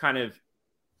have this kind of,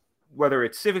 whether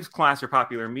it's civics class or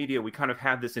popular media, we kind of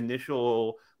have this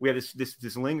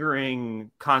this lingering,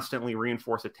 constantly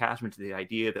reinforced attachment to the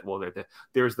idea that, well,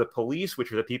 there's the police,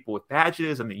 which are the people with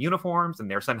badges and the uniforms, and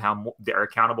they're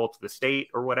accountable to the state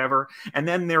or whatever. And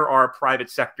then there are private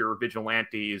sector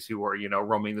vigilantes who are,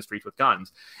 roaming the streets with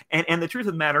guns. And the truth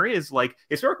of the matter is, like,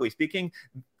 historically speaking,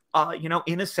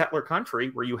 in a settler country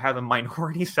where you have a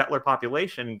minority settler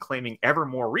population claiming ever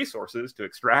more resources to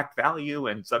extract value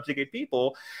and subjugate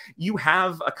people, you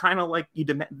have a kind of like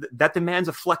that demands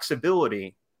a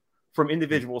flexibility from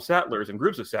individual settlers and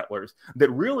groups of settlers that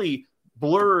really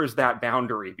blurs that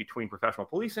boundary between professional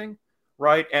policing,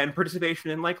 right, and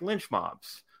participation in like lynch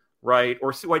mobs, right,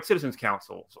 or white citizens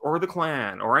councils, or the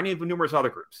Klan, or any of the numerous other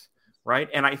groups, right?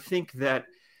 And I think that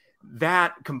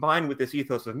combined with this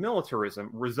ethos of militarism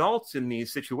results in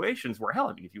these situations where, hell,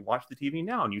 I mean, if you watch the TV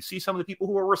now and you see some of the people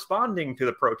who are responding to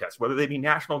the protests, whether they be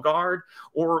National Guard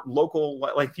or local,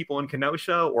 like people in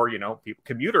Kenosha, or,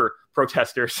 commuter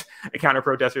protesters, counter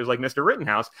protesters like Mr.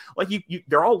 Rittenhouse, like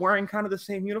they're all wearing kind of the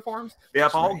same uniforms. They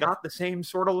have all got the same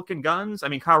sort of looking guns. I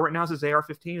mean, Kyle Rittenhouse's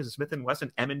AR-15 is a Smith &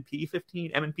 Wesson M&P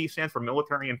 15. M&P stands for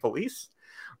military and police,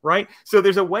 right? So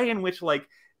there's a way in which, like,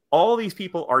 all these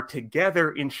people are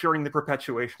together ensuring the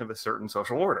perpetuation of a certain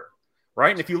social order,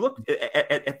 right? And if you look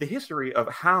at the history of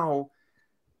how,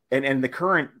 and the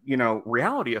current,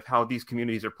 reality of how these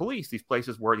communities are policed, these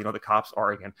places where, the cops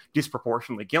are, again,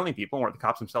 disproportionately killing people, where the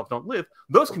cops themselves don't live,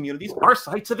 those communities are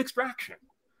sites of extraction,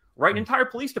 right? Entire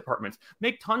police departments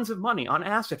make tons of money on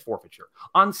asset forfeiture,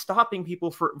 on stopping people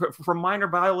for minor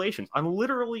violations, on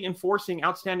literally enforcing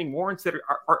outstanding warrants that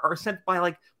are sent by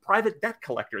like private debt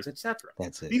collectors, etc.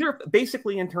 These are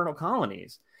basically internal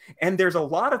colonies. And there's a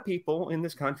lot of people in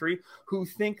this country who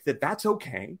think that that's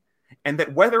okay, and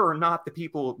that whether or not the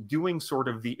people doing sort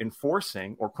of the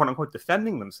enforcing or quote unquote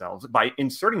defending themselves by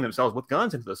inserting themselves with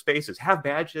guns into those spaces have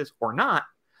badges or not,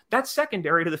 that's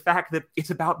secondary to the fact that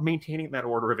it's about maintaining that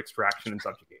order of extraction and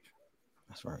subjugation.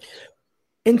 That's right.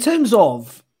 In terms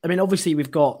of, I mean, obviously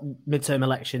we've got midterm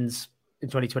elections in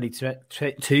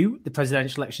 2022, the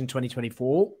presidential election in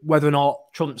 2024, whether or not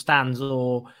Trump stands,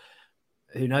 or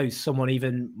who knows, someone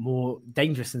even more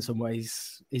dangerous in some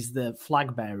ways is the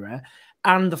flag bearer.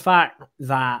 And the fact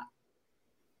that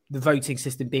the voting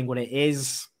system being what it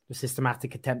is, the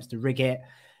systematic attempts to rig it,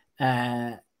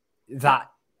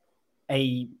 that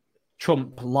a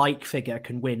Trump-like figure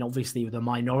can win, obviously, with a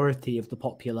minority of the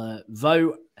popular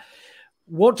vote.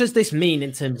 What does this mean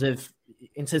in terms of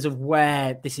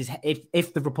where this is,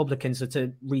 if the Republicans are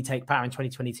to retake power in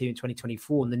 2022 and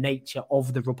 2024, and the nature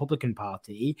of the Republican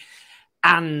Party,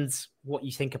 and what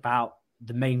you think about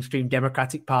the mainstream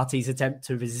Democratic Party's attempt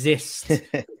to resist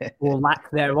or lack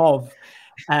thereof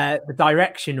the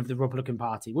direction of the Republican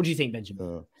Party? What do you think,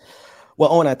 Benjamin?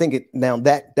 Well, Owen, I think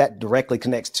that directly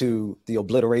connects to the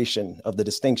obliteration of the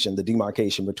distinction, the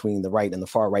demarcation between the right and the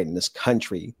far right in this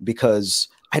country, because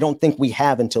I don't think we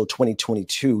have until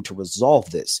 2022 to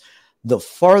resolve this. The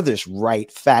farthest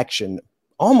right faction,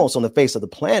 almost on the face of the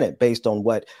planet, based on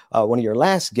what one of your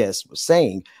last guests was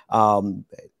saying,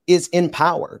 is in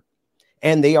power,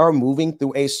 and they are moving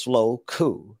through a slow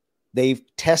coup. They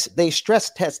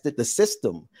stress tested the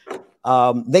system.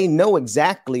 They know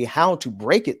exactly how to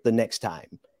break it the next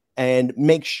time and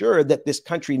make sure that this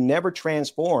country never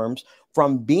transforms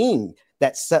from being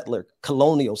that settler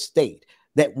colonial state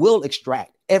that will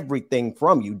extract everything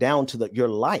from you down to your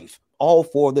life, all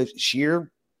for the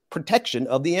sheer protection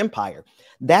of the empire.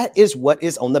 That is what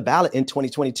is on the ballot in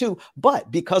 2022.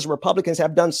 But because Republicans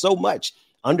have done so much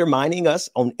undermining us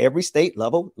on every state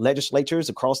level, legislatures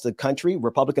across the country,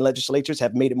 Republican legislatures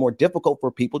have made it more difficult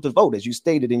for people to vote, as you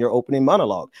stated in your opening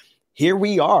monologue. Here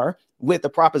we are with the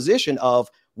proposition of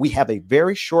we have a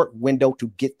very short window to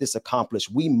get this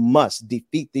accomplished. We must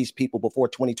defeat these people before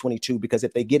 2022, because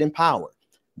if they get in power,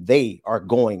 they are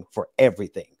going for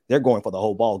everything. They're going for the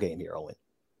whole ball game here, Owen.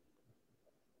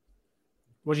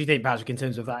 What do you think, Patrick, in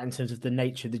terms of that, in terms of the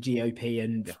nature of the GOP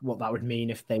and what that would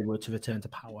mean if they were to return to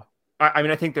power? I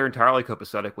mean, I think they're entirely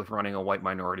copacetic with running a white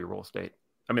minority rule state.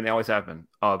 I mean, they always have been.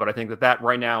 But I think that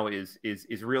right now is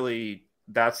really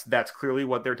that's clearly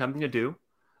what they're attempting to do.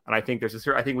 And I think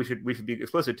I think we should be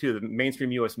explicit too. The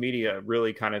mainstream U.S. media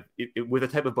really kind of with a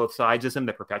type of both sidesism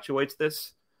that perpetuates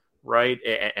this, right,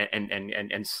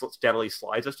 and steadily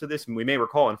slides us to this. And we may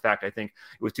recall, in fact, I think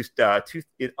it was just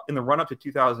in the run up to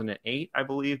 2008, I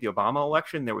believe, the Obama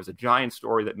election, there was a giant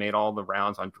story that made all the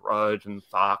rounds on Drudge and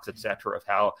Fox, etc., of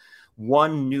how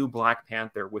one new Black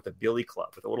Panther with a billy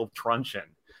club, with a little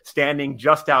truncheon, standing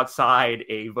just outside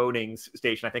a voting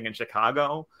station, I think in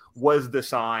Chicago, was the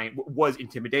sign, was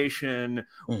intimidation,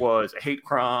 was a hate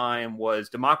crime, was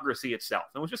democracy itself.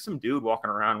 It was just some dude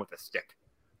walking around with a stick,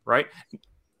 right?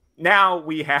 Now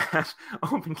we have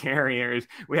open carriers,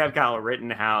 we have Kyle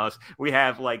Rittenhouse, we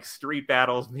have like street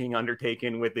battles being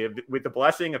undertaken with the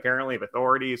blessing, apparently, of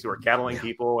authorities who are kettling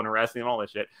people and arresting and all this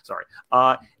shit. Sorry.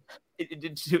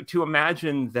 To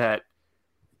imagine that,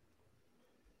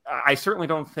 I certainly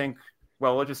don't think,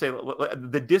 well, let's just say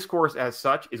the discourse as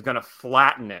such is going to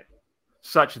flatten it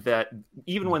such that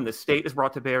even when the state is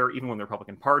brought to bear, even when the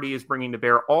Republican Party is bringing to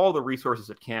bear all the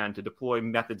resources it can to deploy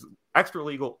methods extra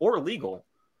legal or legal,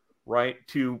 right,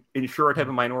 to ensure a type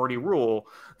of minority rule,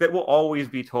 that will always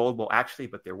be told, well, actually,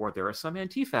 but there are some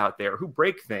Antifa out there who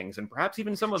break things, and perhaps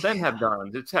even some of them have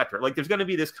guns, etc. Like, there's going to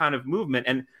be this kind of movement,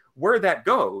 and where that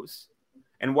goes,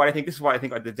 and what I think, this is why I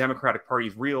think the Democratic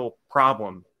Party's real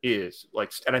problem is,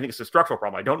 like, and I think it's a structural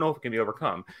problem, I don't know if it can be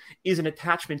overcome, is an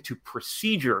attachment to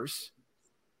procedures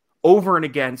over and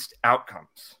against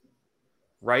outcomes,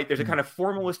 right? There's a kind of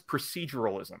formalist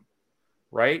proceduralism,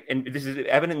 right? And this is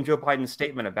evident in Joe Biden's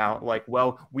statement about, like,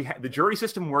 well, the jury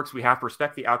system works, we have to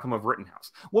respect the outcome of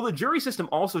Rittenhouse. Well, the jury system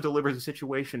also delivers a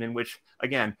situation in which,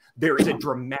 again, there is a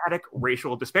dramatic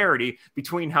racial disparity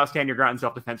between how stand your ground and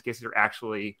self-defense cases are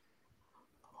actually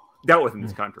dealt with in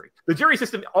this country. The jury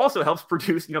system also helps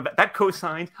produce, that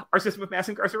co-signs our system of mass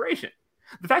incarceration.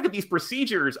 The fact that these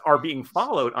procedures are being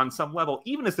followed on some level,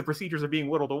 even as the procedures are being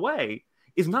whittled away,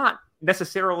 is not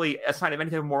necessarily a sign of any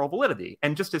type of moral validity.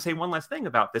 And just to say one last thing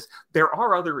about this, there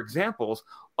are other examples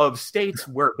of states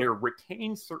where there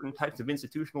retains certain types of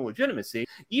institutional legitimacy,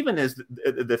 even as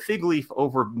the fig leaf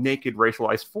over naked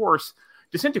racialized force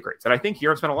disintegrates. And I think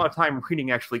here I've spent a lot of time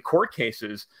reading actually court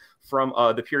cases from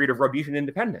the period of Rhodesian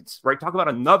independence, right? Talk about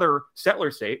another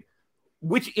settler state,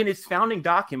 which in its founding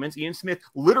documents, Ian Smith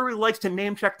literally likes to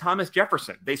name check Thomas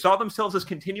Jefferson. They saw themselves as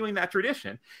continuing that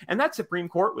tradition. And that Supreme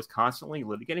Court was constantly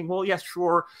litigating, well, yes,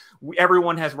 sure,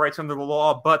 everyone has rights under the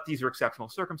law, but these are exceptional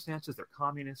circumstances, they're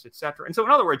communists, etc. And so, in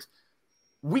other words,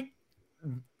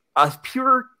 a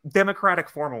pure democratic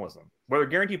formalism, whether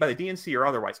guaranteed by the DNC or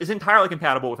otherwise, is entirely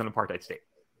compatible with an apartheid state.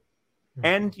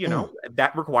 And,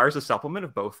 that requires a supplement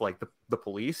of both, like, the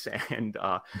police and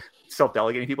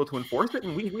self-delegating people to enforce it.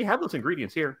 And we have those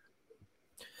ingredients here.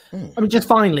 I mean, just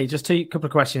finally, just a couple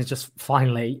of questions, just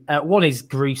finally. One is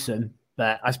gruesome,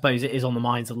 but I suppose it is on the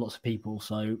minds of lots of people.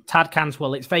 So Tad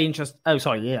Cantwell, it's very interesting. Oh,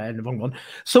 sorry, yeah, the wrong one.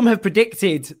 Some have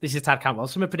predicted, this is Tad Cantwell,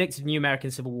 some have predicted new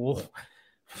American Civil War.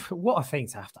 What a thing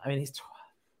to have to, I mean, it's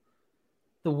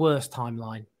the worst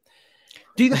timeline.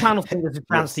 Do the panel think there's a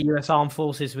chance the US Armed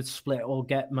Forces would split or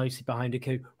get mostly behind a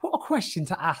coup? What a question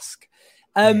to ask.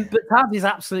 But that is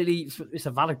absolutely, it's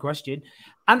a valid question.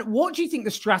 And what do you think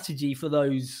the strategy for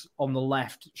those on the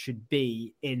left should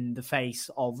be in the face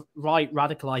of right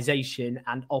radicalization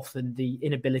and often the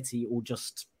inability or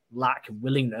just lack of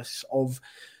willingness of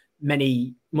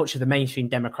much of the mainstream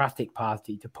Democratic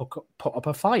Party to put up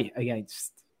a fight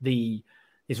against this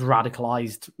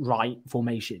radicalized right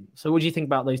formation? So what do you think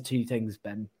about those two things,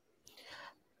 Ben?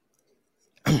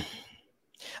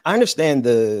 I understand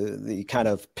the kind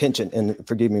of penchant, and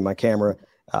forgive me, my camera.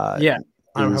 Hold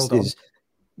on.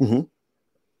 Mm-hmm.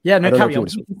 Yeah, no, carry on.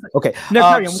 Okay. No,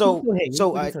 carry on.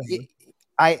 So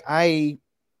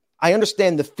I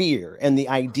understand the fear and the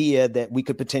idea that we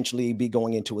could potentially be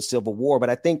going into a civil war, but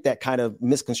I think that kind of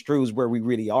misconstrues where we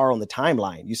really are on the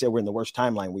timeline. You said we're in the worst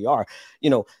timeline we are.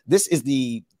 This is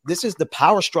the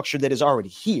power structure that is already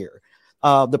here.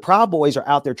 The Proud Boys are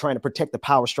out there trying to protect the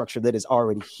power structure that is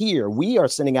already here. We are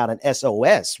sending out an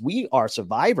SOS. We are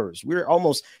survivors. We're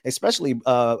almost, especially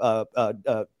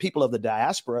people of the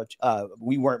diaspora.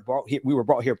 We were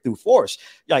brought here through force.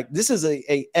 Like, this is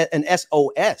an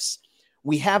SOS.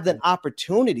 We have an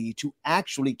opportunity to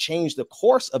actually change the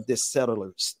course of this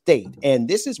settler state. And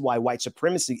this is why white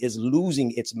supremacy is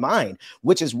losing its mind,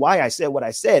 which is why I said what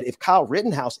I said. If Kyle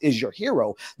Rittenhouse is your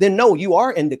hero, then no, you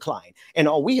are in decline. And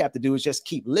all we have to do is just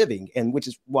keep living. And which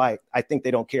is why I think they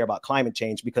don't care about climate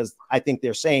change, because I think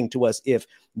they're saying to us, if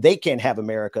they can't have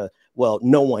America, well,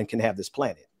 no one can have this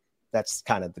planet. That's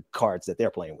kind of the cards that they're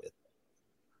playing with.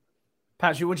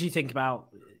 Patrick, what do you think about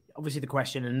obviously the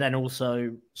question and then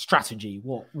also strategy?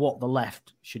 What the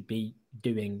left should be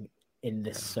doing in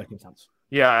this circumstance?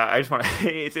 Yeah, I just want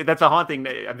to. That's a haunting.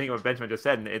 I think what Benjamin just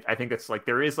said, and I think it's like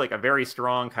there is like a very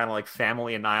strong kind of like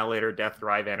family annihilator, death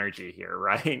drive energy here,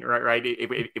 right? Right.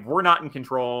 If we're not in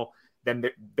control, then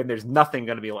there's nothing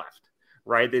going to be left,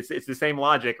 right? It's the same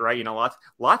logic, right? You know,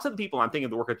 lots of people. I'm thinking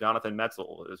of the work of Jonathan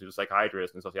Metzl, who's a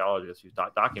psychiatrist and sociologist who's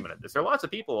documented this. There are lots of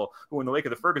people who, in the wake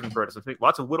of the Ferguson protests,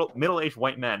 lots of middle-aged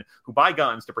white men who buy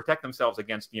guns to protect themselves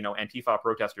against, you know, Antifa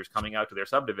protesters coming out to their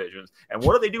subdivisions. And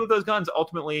what do they do with those guns?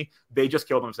 Ultimately, they just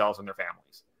kill themselves and their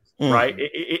families. Right?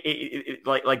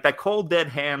 Like that cold dead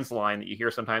hands line that you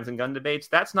hear sometimes in gun debates,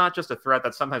 that's not just a threat,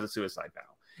 that's sometimes a suicide vow.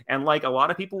 And like a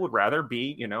lot of people would rather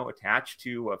be, you know, attached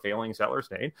to a failing settler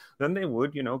state than they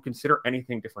would, you know, consider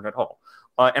anything different at all.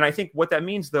 And I think what that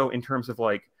means, though, in terms of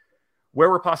like where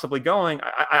we're possibly going,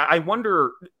 I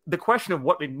wonder the question of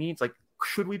what it means. Like,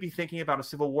 should we be thinking about a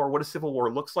civil war? What a civil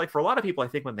war looks like? For a lot of people, I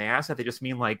think when they ask that, they just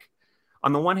mean like,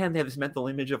 on the one hand, they have this mental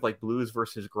image of like blues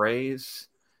versus grays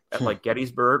at like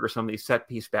Gettysburg or some of these set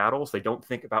piece battles. They don't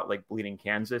think about like bleeding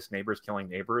Kansas, neighbors killing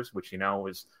neighbors, which, you know,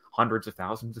 is hundreds of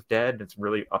thousands of dead. It's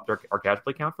really upped our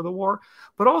casualty count for the war.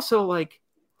 But also, like,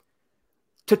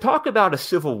 to talk about a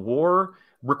civil war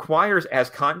requires, as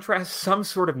contrast, some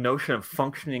sort of notion of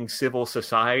functioning civil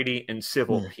society and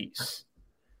civil peace.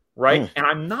 Right. And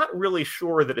I'm not really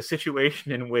sure that a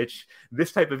situation in which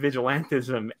this type of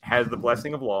vigilantism has the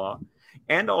blessing of law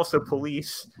and also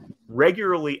police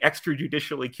regularly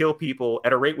extrajudicially kill people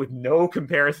at a rate with no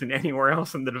comparison anywhere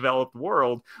else in the developed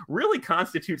world really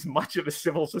constitutes much of a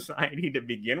civil society to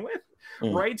begin with.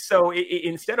 Right. So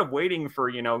instead of waiting for,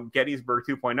 you know, Gettysburg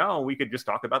 2.0, we could just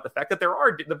talk about the fact that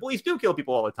the police do kill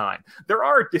people all the time. There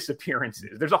are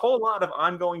disappearances. There's a whole lot of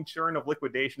ongoing churn of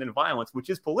liquidation and violence, which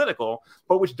is political,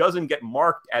 but which doesn't get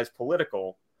marked as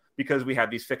political because we have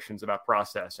these fictions about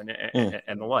process and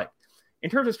the like. In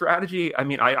terms of strategy, I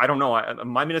mean, I don't know.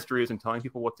 My ministry isn't telling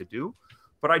people what to do,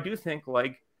 but I do think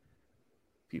like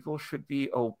people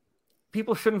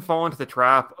shouldn't fall into the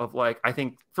trap of like, I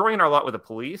think throwing in our lot with the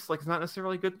police, like, it's not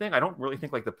necessarily a good thing. I don't really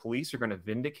think like the police are going to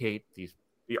vindicate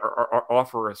or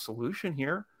offer a solution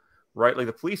here, right? Like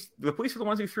the police are the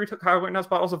ones who threw Kyle Rittenhouse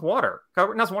bottles of water. Kyle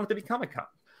Rittenhouse wanted to become a cop,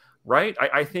 right?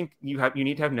 I think you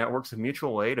need to have networks of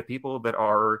mutual aid of people that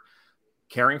are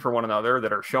caring for one another,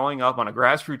 that are showing up on a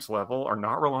grassroots level, are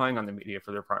not relying on the media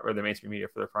or the mainstream media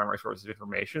for their primary sources of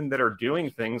information, that are doing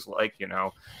things like, you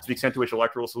know, to the extent to which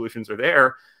electoral solutions are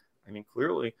there. I mean,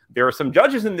 clearly, there are some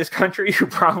judges in this country who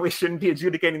probably shouldn't be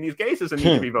adjudicating these cases and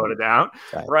need to be voted out,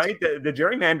 right? The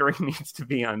gerrymandering needs to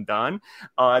be undone.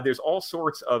 There's all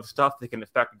sorts of stuff that can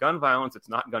affect gun violence. It's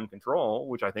not gun control,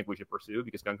 which I think we should pursue,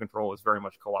 because gun control is very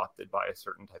much co-opted by a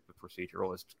certain type of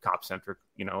proceduralist, cop-centric,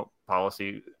 you know,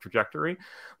 policy trajectory.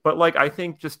 But like, I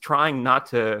think just trying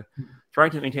to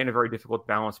maintain a very difficult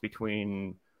balance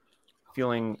between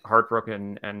feeling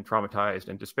heartbroken and traumatized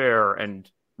and despair and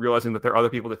realizing that there are other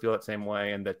people that feel that same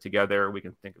way and that together we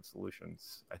can think of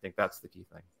solutions. I think that's the key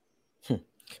thing.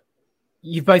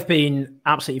 You've both been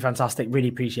absolutely fantastic. Really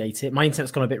appreciate it. My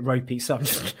internet's gone a bit ropey, so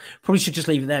probably should just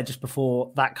leave it there just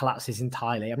before that collapses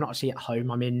entirely. I'm not actually at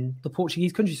home. I'm in the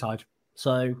Portuguese countryside,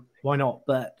 so why not?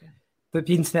 But the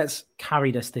internet's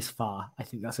carried us this far. I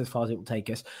think that's as far as it will take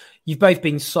us. You've both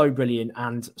been so brilliant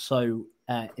and so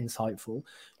insightful.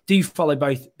 Do follow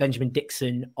both Benjamin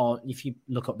Dixon if you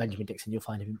look up Benjamin Dixon, you'll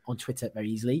find him on Twitter very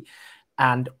easily.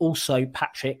 And also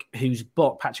Patrick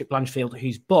Blanchfield,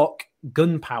 whose book,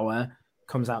 Gunpower,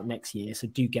 comes out next year. So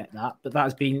do get that. But that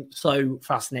has been so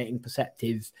fascinating,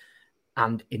 perceptive,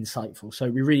 and insightful. So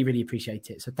we really, really appreciate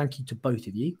it. So thank you to both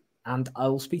of you. And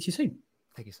I'll speak to you soon.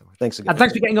 Thank you so much. Thanks again. And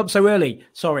thanks for getting up so early.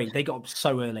 Sorry, they got up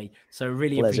so early. So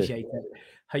really Pleasure. Appreciate it.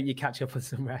 Hope you catch up on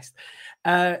some rest.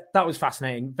 That was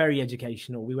fascinating, very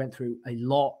educational. We went through a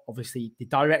lot, obviously, the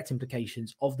direct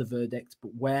implications of the verdict,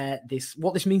 but what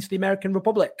this means for the American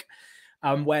Republic,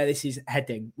 where this is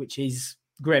heading, which is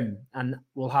grim. And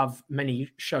we'll have many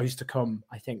shows to come,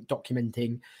 I think,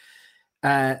 documenting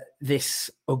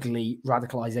this ugly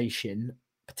radicalization,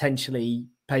 potentially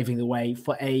paving the way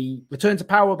for a return to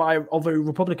power of a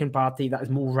Republican Party that is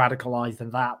more radicalized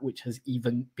than that, which has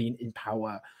even been in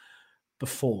power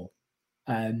before.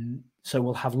 So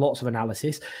we'll have lots of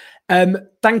analysis.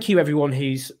 Thank you, everyone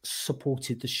who's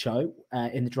supported the show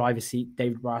in the driver's seat,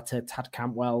 David Ratter, Tad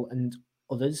Campwell, and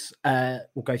others.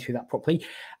 We'll go through that properly.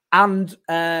 And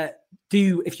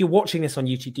if you're watching this on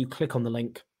YouTube, do click on the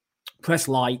link, press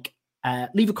like,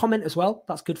 leave a comment as well.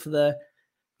 That's good for the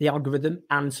algorithm,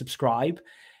 and subscribe.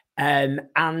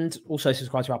 And also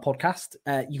subscribe to our podcast.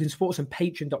 You can support us on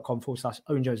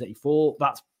patreon.com/OwenJones84.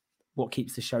 That's what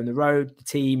keeps the show on the road, the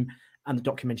team, and the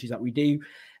documentaries that we do.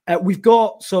 We've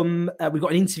got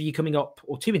an interview coming up,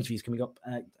 or 2 interviews coming up,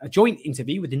 a joint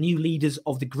interview with the new leaders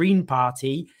of the Green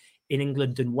Party in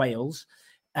England and Wales.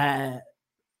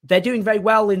 They're doing very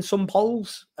well in some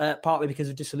polls, partly because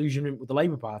of disillusionment with the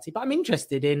Labour Party. But I'm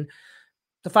interested in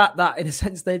the fact that, in a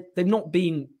sense, they've not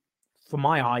been, from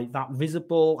my eye, that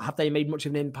visible. Have they made much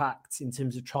of an impact in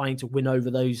terms of trying to win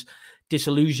over those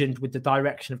disillusioned with the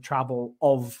direction of travel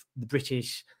of the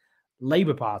British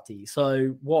Labour Party?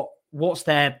 So what's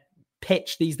their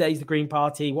pitch these days, the Green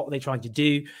Party? What are they trying to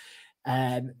do?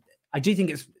 I do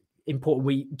think it's important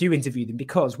we do interview them,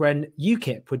 because when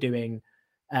UKIP were doing,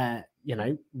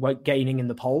 gaining in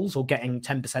the polls or getting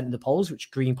 10% in the polls, which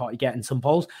Green Party get in some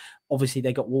polls, obviously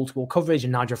they got wall-to-wall coverage,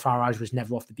 and Nigel Farage was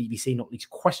never off the BBC, not least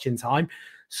question time.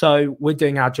 So we're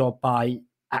doing our job by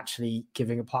actually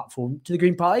giving a platform to the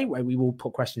Green Party where we will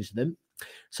put questions to them.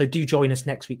 So do join us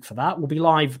next week for that. We'll be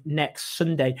live next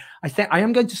Sunday. I think I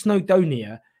am going to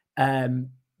Snowdonia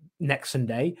next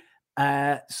Sunday.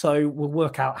 So we'll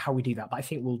work out how we do that. But I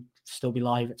think we'll still be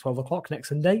live at 12 o'clock next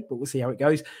Sunday, but we'll see how it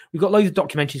goes. We've got loads of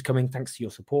documentaries coming thanks to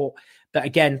your support. But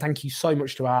again, thank you so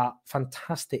much to our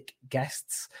fantastic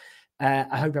guests.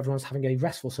 I hope everyone's having a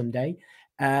restful Sunday.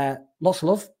 Lots of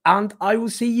love. And I will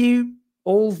see you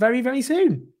all very, very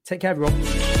soon. Take care, everyone.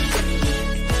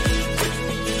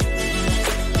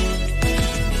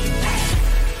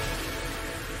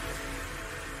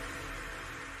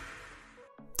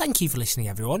 Thank you for listening,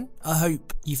 everyone. I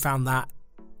hope you found that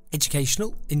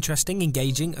educational, interesting,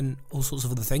 engaging, and all sorts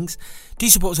of other things. Do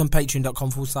support us on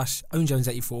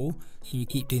patreon.com/OwenJones84. You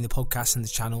keep doing the podcast and the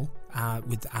channel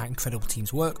with our incredible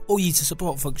team's work, or use the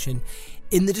support function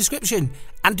in the description.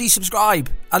 And do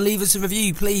subscribe and leave us a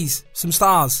review, please. Some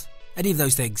stars, any of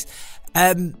those things.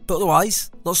 But otherwise,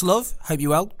 lots of love. Hope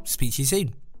you're well. Speak to you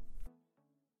soon.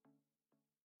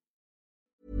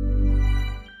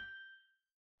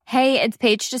 Hey, it's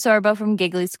Paige DeSorbo from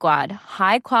Giggly Squad.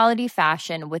 High quality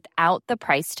fashion without the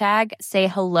price tag. Say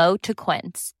hello to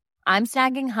Quince. I'm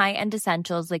snagging high-end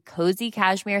essentials like cozy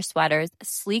cashmere sweaters,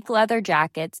 sleek leather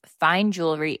jackets, fine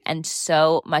jewelry, and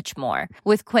so much more.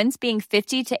 With Quince being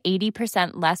 50 to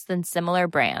 80% less than similar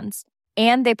brands.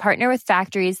 And they partner with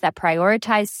factories that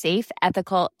prioritize safe,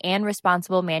 ethical, and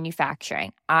responsible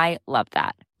manufacturing. I love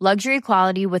that. Luxury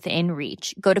quality within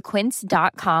reach. Go to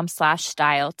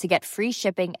quince.com/style to get free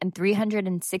shipping and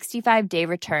 365-day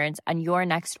returns on your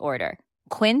next order.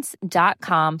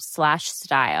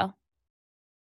 Quince.com/style.